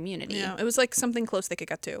horror community. Yeah, it was like something close they could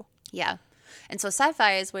get to. Yeah. And so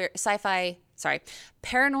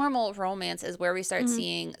paranormal romance is where we start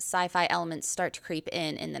seeing sci-fi elements start to creep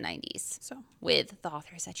in the 90s. So with the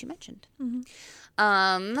authors that you mentioned. So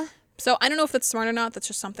I don't know if that's smart or not. That's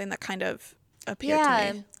just something that kind of appeared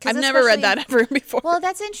to me. 'cause I've never read that ever before. Well,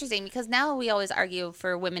 that's interesting because now we always argue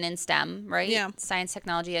for women in STEM, right? Yeah. Science,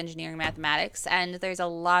 technology, engineering, mathematics. And there's a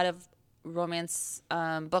lot of romance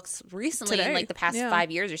books recently in Today, like the past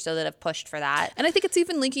 5 years or so that have pushed for that. And I think it's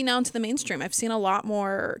even leaking now into the mainstream. I've seen a lot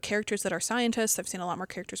more characters that are scientists. I've seen a lot more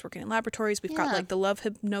characters working in laboratories. We've got like the Love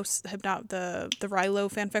the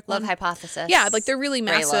Rilo fanfic Love one. Hypothesis. Yeah, like they're really Raylo.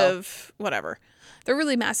 massive, whatever. They're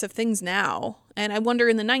really massive things now. And I wonder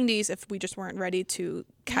in the 90s if we just weren't ready to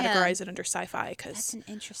categorize it under sci-fi because That's an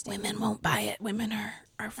interesting women won't buy it. Women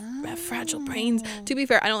have fragile brains. To be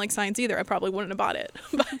fair, I don't like science either. I probably wouldn't have bought it.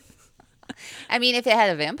 But I mean, if it had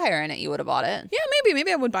a vampire in it, you would have bought it. yeah,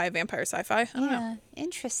 maybe I would buy a vampire sci-fi. I don't know.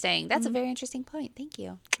 Interesting. That's a very interesting point. Thank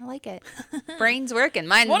you. I like it. Brain's working.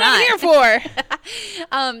 Mine's What not. I'm here for.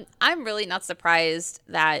 I'm really not surprised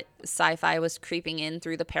that sci-fi was creeping in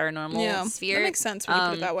through the paranormal sphere. That makes sense when you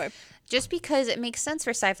put it that way. Just because it makes sense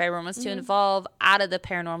for sci-fi romance to evolve out of the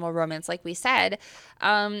paranormal romance, like we said,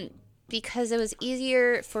 because it was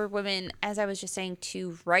easier for women, as I was just saying,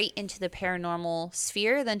 to write into the paranormal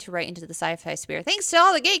sphere than to write into the sci-fi sphere, thanks to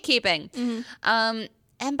all the gatekeeping.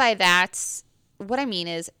 And by that, what I mean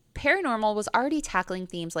is paranormal was already tackling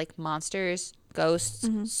themes like monsters, ghosts,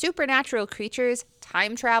 supernatural creatures.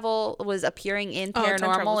 Time travel was appearing in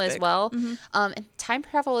paranormal as well. And time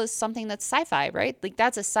travel is something that's sci-fi, right? Like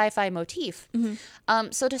that's a sci-fi motif.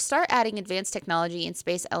 So to start adding advanced technology and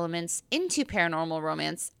space elements into paranormal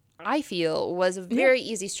romance, I feel was a very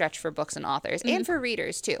easy stretch for books and authors and for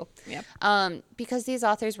readers too. Because these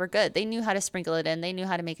authors were good. They knew how to sprinkle it in. They knew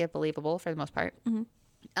how to make it believable for the most part.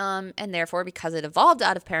 And therefore, because it evolved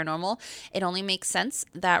out of paranormal, it only makes sense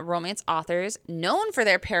that romance authors known for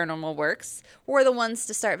their paranormal works were the ones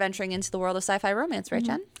to start venturing into the world of sci-fi romance, right,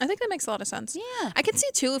 Jen? I think that makes a lot of sense. Yeah. I can see,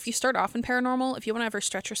 too, if you start off in paranormal, if you want to ever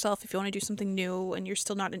stretch yourself, if you want to do something new and you're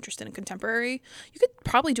still not interested in contemporary, you could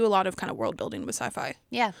probably do a lot of kind of world building with sci-fi.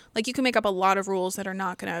 Yeah. Like, you can make up a lot of rules that are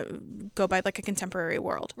not going to go by, like, a contemporary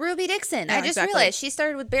world. Ruby Dixon. Yeah, I just exactly. realized she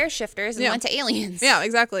started with bear shifters and went to aliens. Yeah,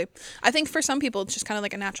 exactly. I think for some people, it's just kind of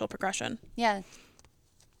like a natural progression. Yeah.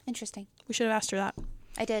 Interesting. We should have asked her that.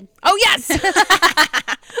 I did. Oh, yes!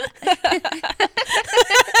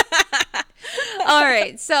 All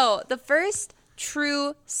right. So the first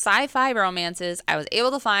true sci-fi romances I was able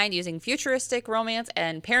to find using futuristic romance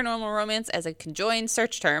and paranormal romance as a conjoined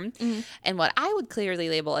search term, and what I would clearly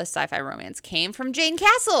label as sci-fi romance came from Jane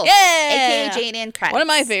Castle, aka Jane Ann Kretz. One of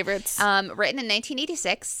my favorites. Written in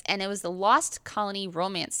 1986, and it was the Lost Colony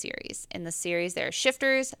romance series. In the series, there are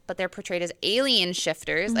shifters, but they're portrayed as alien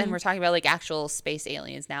shifters, and we're talking about like actual space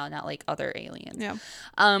aliens now, not like other aliens. Yeah.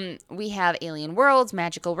 We have alien worlds,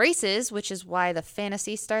 magical races, which is why the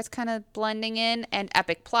fantasy starts kind of blending in, and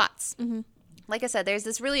epic plots. Like I said, there's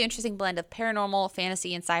this really interesting blend of paranormal,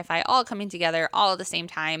 fantasy, and sci-fi all coming together all at the same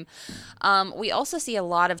time. We also see a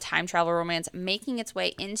lot of time travel romance making its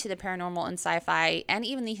way into the paranormal and sci-fi and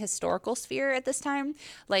even the historical sphere at this time,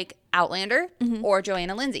 like Outlander or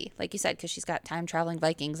Joanna Lindsay, like you said, because she's got time traveling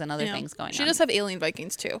Vikings and other things going on. She does have alien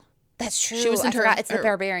Vikings, too. That's true. She was I forgot. It's the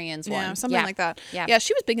Barbarians one. Yeah, something like that. Yeah,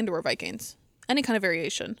 she was big into her Vikings. Any kind of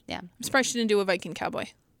variation. Yeah. I'm surprised she didn't do a Viking cowboy.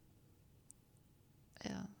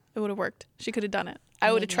 Yeah. It would have worked. She could have done it.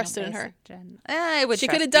 I would have trusted in her. I would. She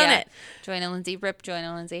could have done it. Joanna Lindsay, rip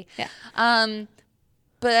Joanna Lindsay. Yeah.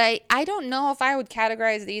 But I don't know if I would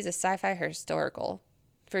categorize these as sci-fi or historical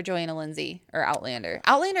for Joanna Lindsay or Outlander.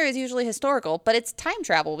 Outlander is usually historical, but it's time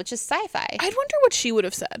travel, which is sci-fi. I'd wonder what she would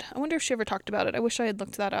have said. I wonder if she ever talked about it. I wish I had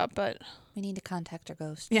looked that up, but We need to contact her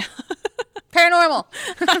ghost. yeah. Paranormal.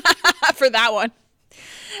 For that one.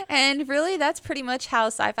 And really, that's pretty much how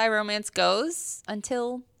sci-fi romance goes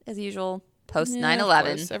until, as usual, post 9/11. Of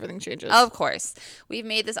course, everything changes. Of course. We've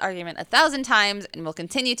made this argument 1,000 times and we'll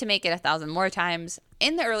continue to make it 1,000 more times.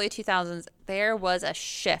 In the early 2000s, there was a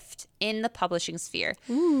shift in the publishing sphere.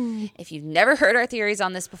 If you've never heard our theories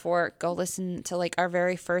on this before, go listen to like our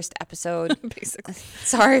very first episode. Basically.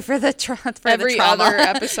 Sorry for the Every the trauma. other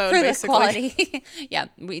episode, for basically. The quality. Yeah,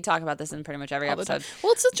 we talk about this in pretty much every All the time. episode.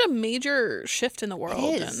 Well, it's such a major shift in the world.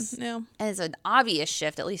 It is. And, yeah. And it's an obvious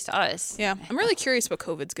shift, at least to us. Yeah. I'm really curious what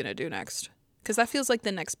COVID's going to do next. Because that feels like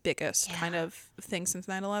the next biggest kind of thing since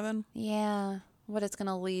 9/11. Yeah. What it's going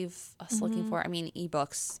to leave us looking for. I mean,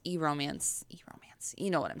 ebooks, e-romance. You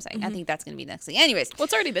know what I'm saying. I think that's going to be the next thing. Anyways. Well,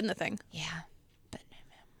 it's already been the thing. Yeah. But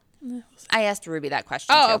I asked Ruby that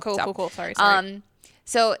question too. Oh, cool. Sorry.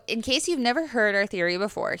 So in case you've never heard our theory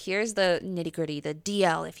before, here's the nitty-gritty, the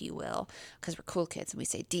DL, if you will, because we're cool kids and we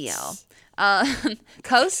say DL.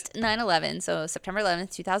 Post 9/11, so September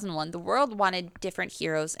 11th, 2001, the world wanted different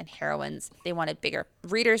heroes and heroines. They wanted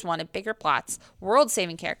readers wanted bigger plots,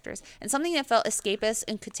 world-saving characters, and something that felt escapist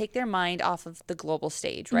and could take their mind off of the global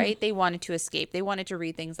stage, right? They wanted to escape. They wanted to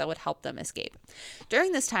read things that would help them escape.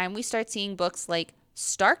 During this time, we start seeing books like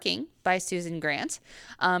Starking by Susan Grant,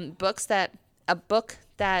 a book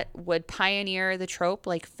that would pioneer the trope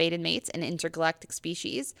like fated mates and intergalactic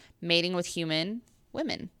species mating with human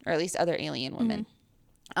women, or at least other alien women.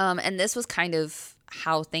 And this was kind of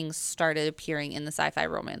how things started appearing in the sci-fi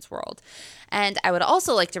romance world. And I would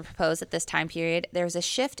also like to propose at this time period, there's a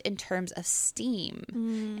shift in terms of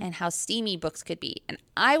steam and how steamy books could be. And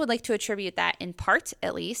I would like to attribute that in part,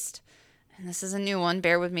 at least, and this is a new one,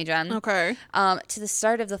 bear with me, Jen, Okay. to the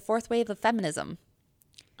start of the fourth wave of feminism.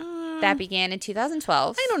 That began in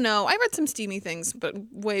 2012. I don't know. I read some steamy things, but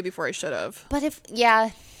way before I should have. But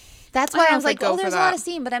that's why don't I know was if I'd like, go oh, for there's a lot that. of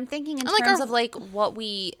steam. But I'm thinking in And, like, terms our- of like what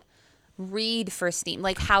we read for steam,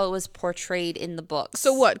 like how it was portrayed in the books.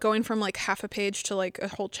 So what? Going from like half a page to like a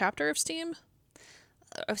whole chapter of steam?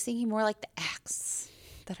 I was thinking more like the acts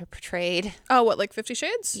that are portrayed. Oh, what, like 50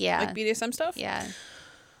 Shades? Yeah. Like BDSM stuff? Yeah.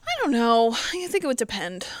 I don't know. I think it would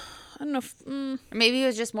depend. I don't know if... Or maybe it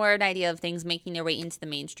was just more an idea of things making their way into the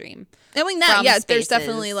mainstream. I mean, that, From yeah, there's spaces.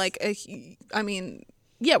 definitely like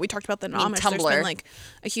yeah, we talked about the Amish. There's Tumblr. been like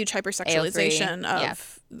a huge hypersexualization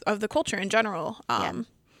of the culture in general.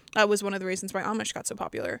 That was one of the reasons why Amish got so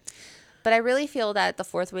popular. But I really feel that the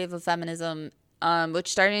fourth wave of feminism, which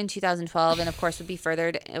started in 2012 and of course would be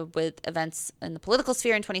furthered with events in the political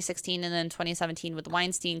sphere in 2016 and then 2017 with the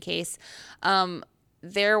Weinstein case,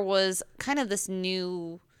 there was kind of this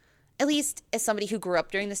new at least as somebody who grew up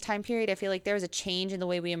during this time period, I feel like there was a change in the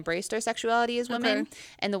way we embraced our sexuality as women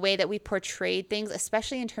and the way that we portrayed things,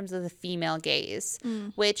 especially in terms of the female gaze,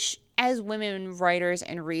 which as women writers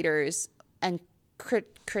and readers and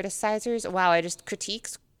criticizers,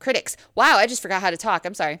 critics. Wow, I just forgot how to talk.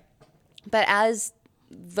 I'm sorry. But as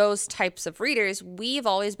those types of readers, we've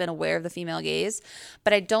always been aware of the female gaze,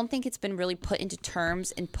 but I don't think it's been really put into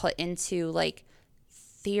terms and put into like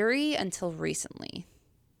theory until recently.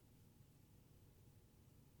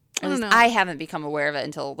 I don't know. I haven't become aware of it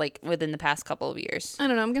until like within the past couple of years. I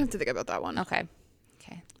don't know. I'm gonna have to think about that one. Okay.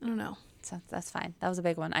 I don't know. So that's fine. That was a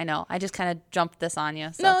big one. I know. I just kind of jumped this on you.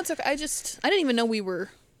 So. No, it's okay. I didn't even know we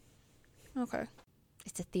were. Okay.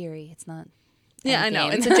 It's a theory. It's not. Yeah, anything. I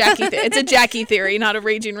know. It's a Jackie. It's a Jackie theory, not a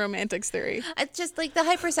Raging Romantics theory. It's just like the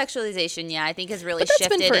hypersexualization. Yeah, I think has really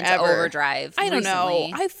shifted into overdrive. I don't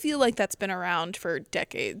recently. know. I feel like that's been around for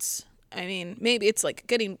decades. I mean, maybe it's like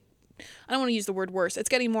getting. I don't want to use the word worse. It's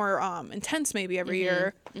getting more intense maybe every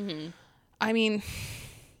year. Mm-hmm. I mean,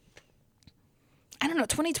 I don't know.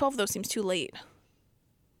 2012 though seems too late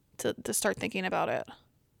to start thinking about it.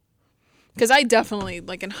 Because I definitely,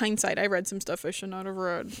 like in hindsight, I read some stuff I should not have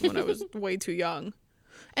read when I was way too young.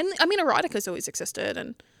 And I mean, erotica's always existed,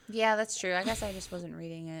 and yeah, that's true. I guess I just wasn't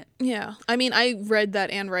reading it. Yeah, I mean, I read that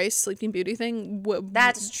Anne Rice Sleeping Beauty thing.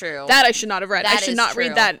 That's true. That I should not have read. That I should not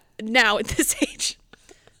read that now at this age.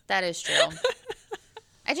 That is true.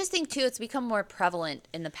 I just think too, it's become more prevalent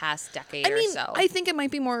in the past decade or so. I think it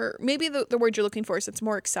might be more. Maybe the word you're looking for is it's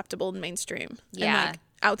more acceptable in mainstream. Yeah. And like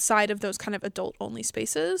outside of those kind of adult only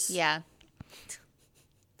spaces. Yeah.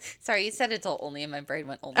 Sorry, you said adult only, and my brain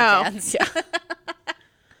went Oh, OnlyFans. yeah.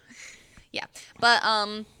 Yeah,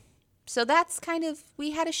 but so that's kind of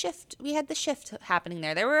we had a shift. We had the shift happening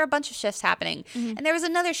there. There were a bunch of shifts happening, and there was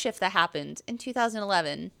another shift that happened in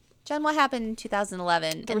 2011. Jen, what happened in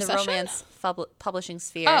 2011 in the romance publishing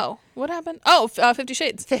sphere? Oh, what happened? Oh, 50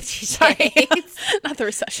 Shades. 50 Shades. Not the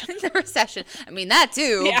recession. The recession. I mean, that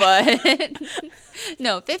too, yeah. But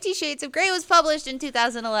no, 50 Shades of Grey was published in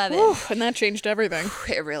 2011. Whew, and that changed everything.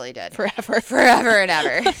 It really did. Forever and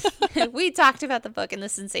ever. We talked about the book and the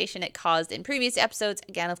sensation it caused in previous episodes.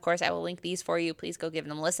 Again, of course, I will link these for you. Please go give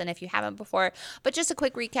them a listen if you haven't before. But just a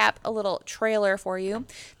quick recap, a little trailer for you.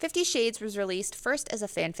 50 Shades was released first as a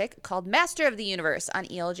fanfic called Master of the Universe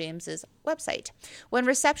on E.L. James's website. When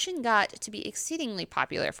reception got to be exceedingly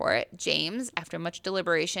popular for it, James, after much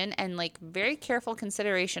deliberation and like very careful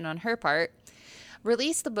consideration on her part,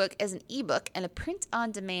 released the book as an ebook and a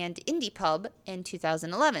print-on-demand indie pub in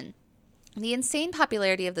 2011. The insane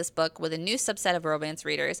popularity of this book with a new subset of romance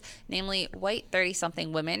readers, namely white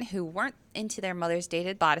 30-something women who weren't into their mother's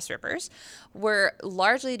dated bodice rippers, were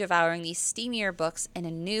largely devouring these steamier books in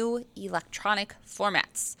a new electronic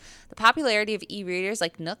formats. The popularity of e-readers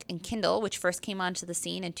like Nook and Kindle, which first came onto the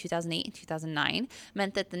scene in 2008 and 2009,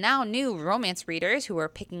 meant that the now new romance readers who were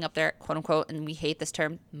picking up their quote-unquote, and we hate this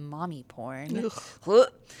term, mommy porn,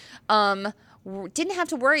 didn't have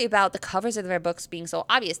to worry about the covers of their books being so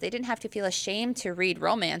obvious. They didn't have to feel ashamed to read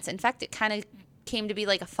romance. In fact, it kind of came to be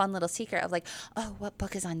like a fun little secret of like, oh, what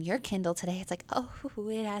book is on your Kindle today? It's like, oh,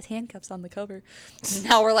 it has handcuffs on the cover.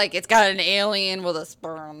 Now we're like, it's got an alien with a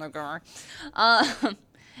spur on the car.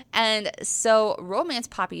 And so romance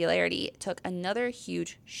popularity took another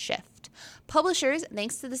huge shift. Publishers,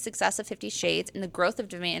 thanks to the success of 50 Shades and the growth of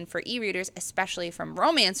demand for e-readers, especially from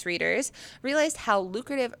romance readers, realized how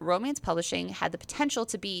lucrative romance publishing had the potential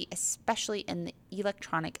to be, especially in the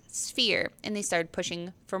electronic sphere. And they started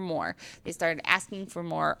pushing for more. They started asking for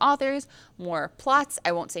more authors, more plots.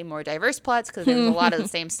 I won't say more diverse plots because there was a lot of the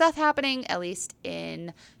same stuff happening, at least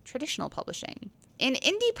in traditional publishing. In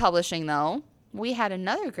indie publishing, though, we had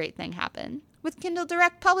another great thing happen with Kindle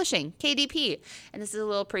Direct Publishing, KDP. And this is a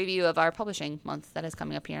little preview of our publishing month that is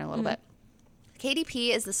coming up here in a little bit.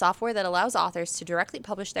 KDP is the software that allows authors to directly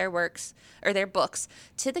publish their works or their books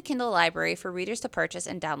to the Kindle library for readers to purchase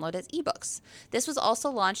and download as ebooks. This was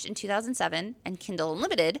also launched in 2007, and Kindle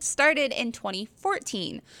Unlimited started in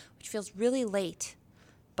 2014, which feels really late,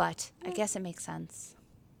 but I guess it makes sense.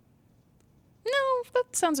 No,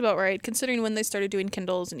 that sounds about right, considering when they started doing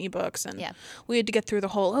Kindles and ebooks, and we had to get through the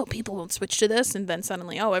whole, people won't switch to this, and then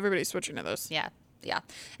suddenly, everybody's switching to this. Yeah.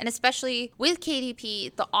 And especially with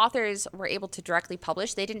KDP, the authors were able to directly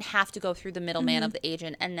publish. They didn't have to go through the middleman of the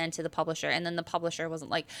agent and then to the publisher, and then the publisher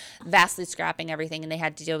wasn't like vastly scrapping everything, and they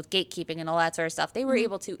had to deal with gatekeeping and all that sort of stuff. They were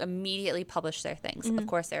able to immediately publish their things. Of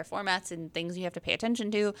course, there are formats and things you have to pay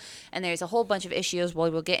attention to, and there's a whole bunch of issues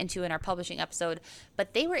we'll get into in our publishing episode,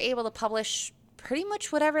 but they were able to publish pretty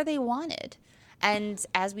much whatever they wanted. And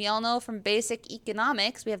as we all know from basic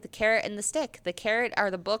economics, we have the carrot and the stick. The carrot are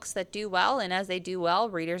the books that do well, and as they do well,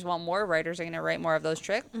 readers want more. Writers are going to write more of those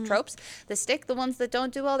tropes. The stick, the ones that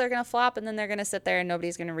don't do well, they're going to flop, and then they're going to sit there, and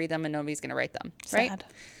nobody's going to read them, and nobody's going to write them. Right? Sad.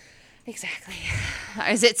 Exactly.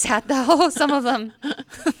 Is it sad though? Some of them.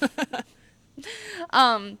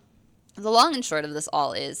 The long and short of this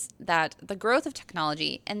all is that the growth of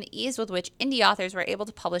technology and the ease with which indie authors were able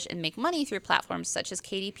to publish and make money through platforms such as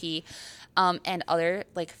KDP and other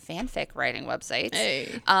like fanfic writing websites,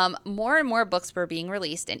 more and more books were being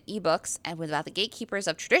released in ebooks, and without the gatekeepers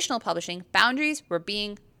of traditional publishing, boundaries were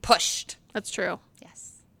being pushed. That's true.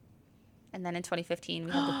 Yes. And then in 2015,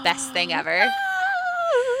 we had the best thing ever.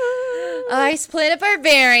 Ice Planet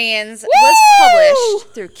Barbarians was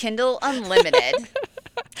published through Kindle Unlimited.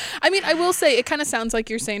 I mean, I will say it kind of sounds like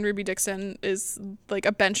you're saying Ruby Dixon is like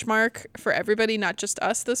a benchmark for everybody, not just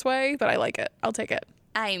us this way, but I like it. I'll take it.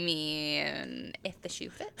 I mean, if the shoe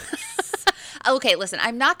fits. Okay, listen,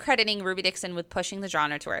 I'm not crediting Ruby Dixon with pushing the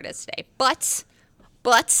genre to where it is today, but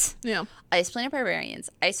yeah, Ice Planet Barbarians,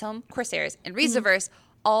 Ice Home, Corsairs, and Readerverse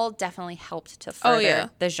all definitely helped to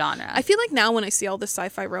further the genre. I feel like now when I see all this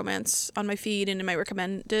sci-fi romance on my feed and in my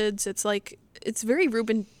recommendeds, it's like it's very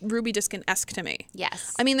Ruby Dixon-esque to me.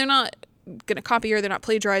 Yes. I mean, they're not going to copy her, they're not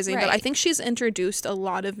plagiarizing, but I Right. think she's introduced a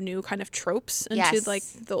lot of new kind of tropes into Yes. like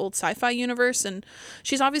the old sci-fi universe, and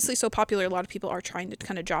she's obviously so popular. A lot of people are trying to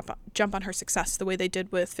kind of jump on her success the way they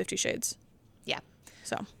did with 50 Shades. Yeah.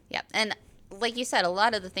 So Yeah. And like you said, a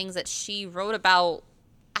lot of the things that she wrote about,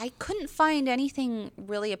 I couldn't find anything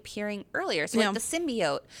really appearing earlier. So, like Yeah. the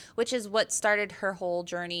symbiote, which is what started her whole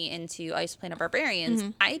journey into Ice Planet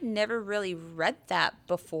Barbarians, I'd never really read that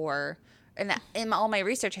before. And in all my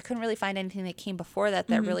research, I couldn't really find anything that came before that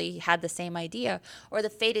really had the same idea. Or the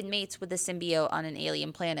fated mates with the symbiote on an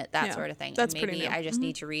alien planet, that Yeah, sort of thing. that's And maybe pretty new. I just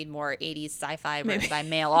need to read more 80s sci-fi written by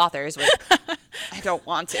male authors, which I don't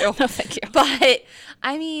want to. no, thank you. But,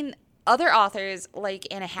 I mean, other authors like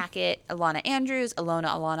Anna Hackett, Alana Andrews,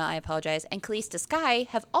 Alana, I apologize, and Calista Sky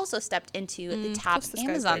have also stepped into the top Calista Sky's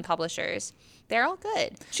Amazon good. publishers. They're all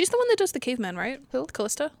good. She's the one that does the cavemen, right? Who?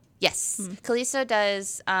 Callista? Yes. Calista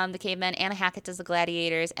does the Cavemen, Anna Hackett does the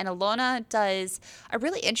Gladiators, and Alona does a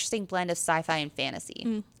really interesting blend of sci-fi and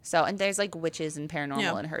fantasy. So, and there's like witches and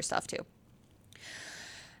paranormal in her stuff too.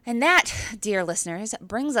 And that, dear listeners,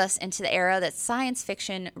 brings us into the era that science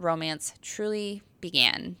fiction romance truly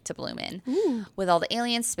began to bloom in. With all the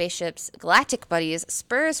aliens, spaceships, galactic buddies,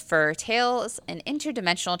 spurs, fur, tales, and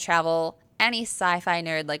interdimensional travel any sci-fi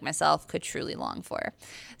nerd like myself could truly long for.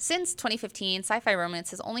 Since 2015, sci-fi romance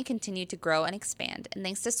has only continued to grow and expand, and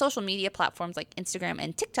thanks to social media platforms like Instagram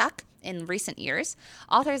and TikTok in recent years,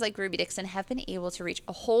 authors like Ruby Dixon have been able to reach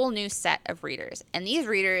a whole new set of readers. And these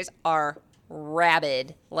readers are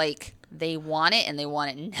rabid. Like, they want it and they want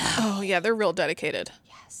it now. Oh, yeah, they're real dedicated.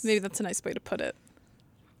 Yes. Maybe that's a nice way to put it.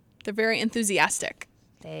 They're very enthusiastic.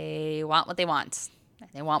 They want what they want.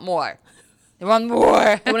 They want more. They want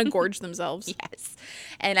more. They want to gorge themselves. Yes.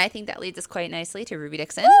 And I think that leads us quite nicely to Ruby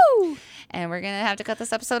Dixon. Woo! And we're going to have to cut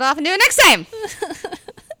this episode off and do it next time.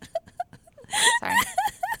 Sorry.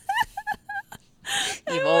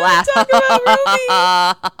 Evil laugh.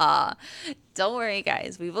 Don't worry,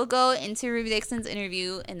 guys. We will go into Ruby Dixon's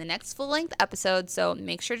interview in the next full-length episode, so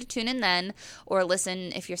make sure to tune in then, or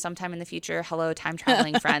listen if you're sometime in the future. Hello,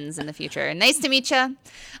 time-traveling friends in the future. Nice to meet you.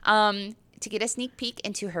 To get a sneak peek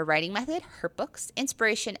into her writing method, her books,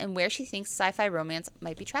 inspiration, and where she thinks sci-fi romance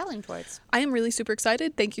might be traveling towards. I am really super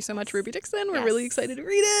excited. Thank you so much, Ruby Dixon. We're Yes. really excited to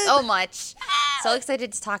read it. So much. So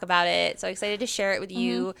excited to talk about it. So excited to share it with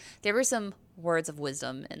you. There were some words of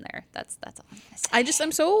wisdom in there. That's all I'm gonna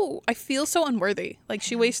say. I feel so unworthy. Like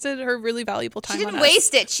she wasted her really valuable time She on didn't us.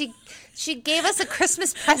 waste it. She gave us a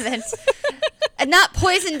Christmas present. A not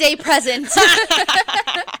Poison Day present.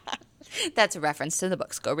 That's a reference to the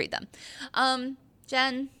books. Go read them.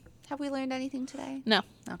 Jen, have we learned anything today? No.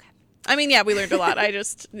 Okay. I mean, yeah, we learned a lot. I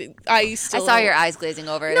I saw your eyes glazing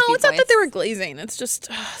over at No, a few it's not that points. they were glazing. It's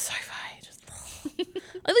just sci-fi. Just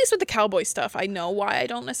at least with the cowboy stuff, I know why I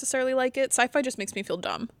don't necessarily like it. Sci-fi just makes me feel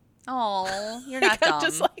dumb. Oh, you're not I'm dumb.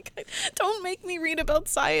 just like, don't make me read about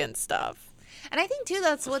science stuff. And I think, too,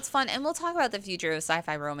 that's what's fun. And we'll talk about the future of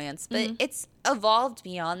sci-fi romance. But it's evolved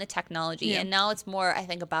beyond the technology. Yeah. And now it's more, I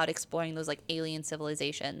think, about exploring those, like, alien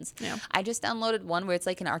civilizations. Yeah. I just downloaded one where it's,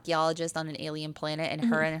 like, an archaeologist on an alien planet. And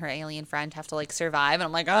her and her alien friend have to, like, survive. And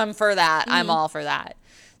I'm like, I'm for that. I'm all for that.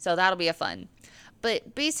 So that'll be a fun.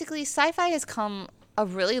 But basically, sci-fi has come a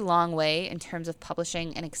really long way in terms of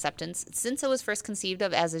publishing and acceptance since it was first conceived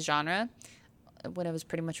of as a genre. when it was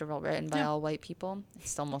pretty much written by all white people.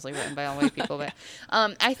 It's still mostly written by all white people, but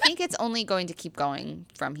I think it's only going to keep going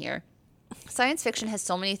from here. Science fiction has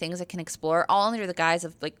so many things it can explore, all under the guise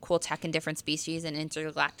of like cool tech and different species and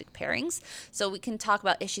intergalactic pairings. So we can talk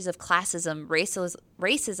about issues of classism,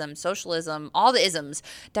 racism, socialism, all the isms,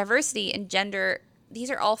 diversity, and gender. These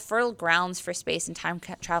are all fertile grounds for space and time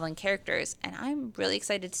traveling characters, and I'm really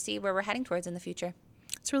excited to see where we're heading towards in the future.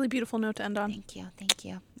 It's a really beautiful note to end on. Thank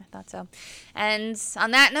you. I thought so. And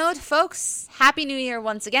on that note, folks, Happy New Year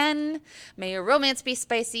once again. May your romance be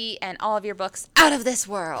spicy and all of your books out of this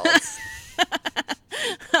world.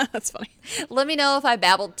 That's funny. Let me know if I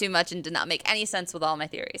babbled too much and did not make any sense with all my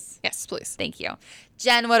theories. Yes, please. Thank you.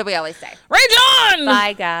 Jen, what do we always say? Rage on!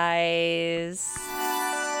 Bye, guys.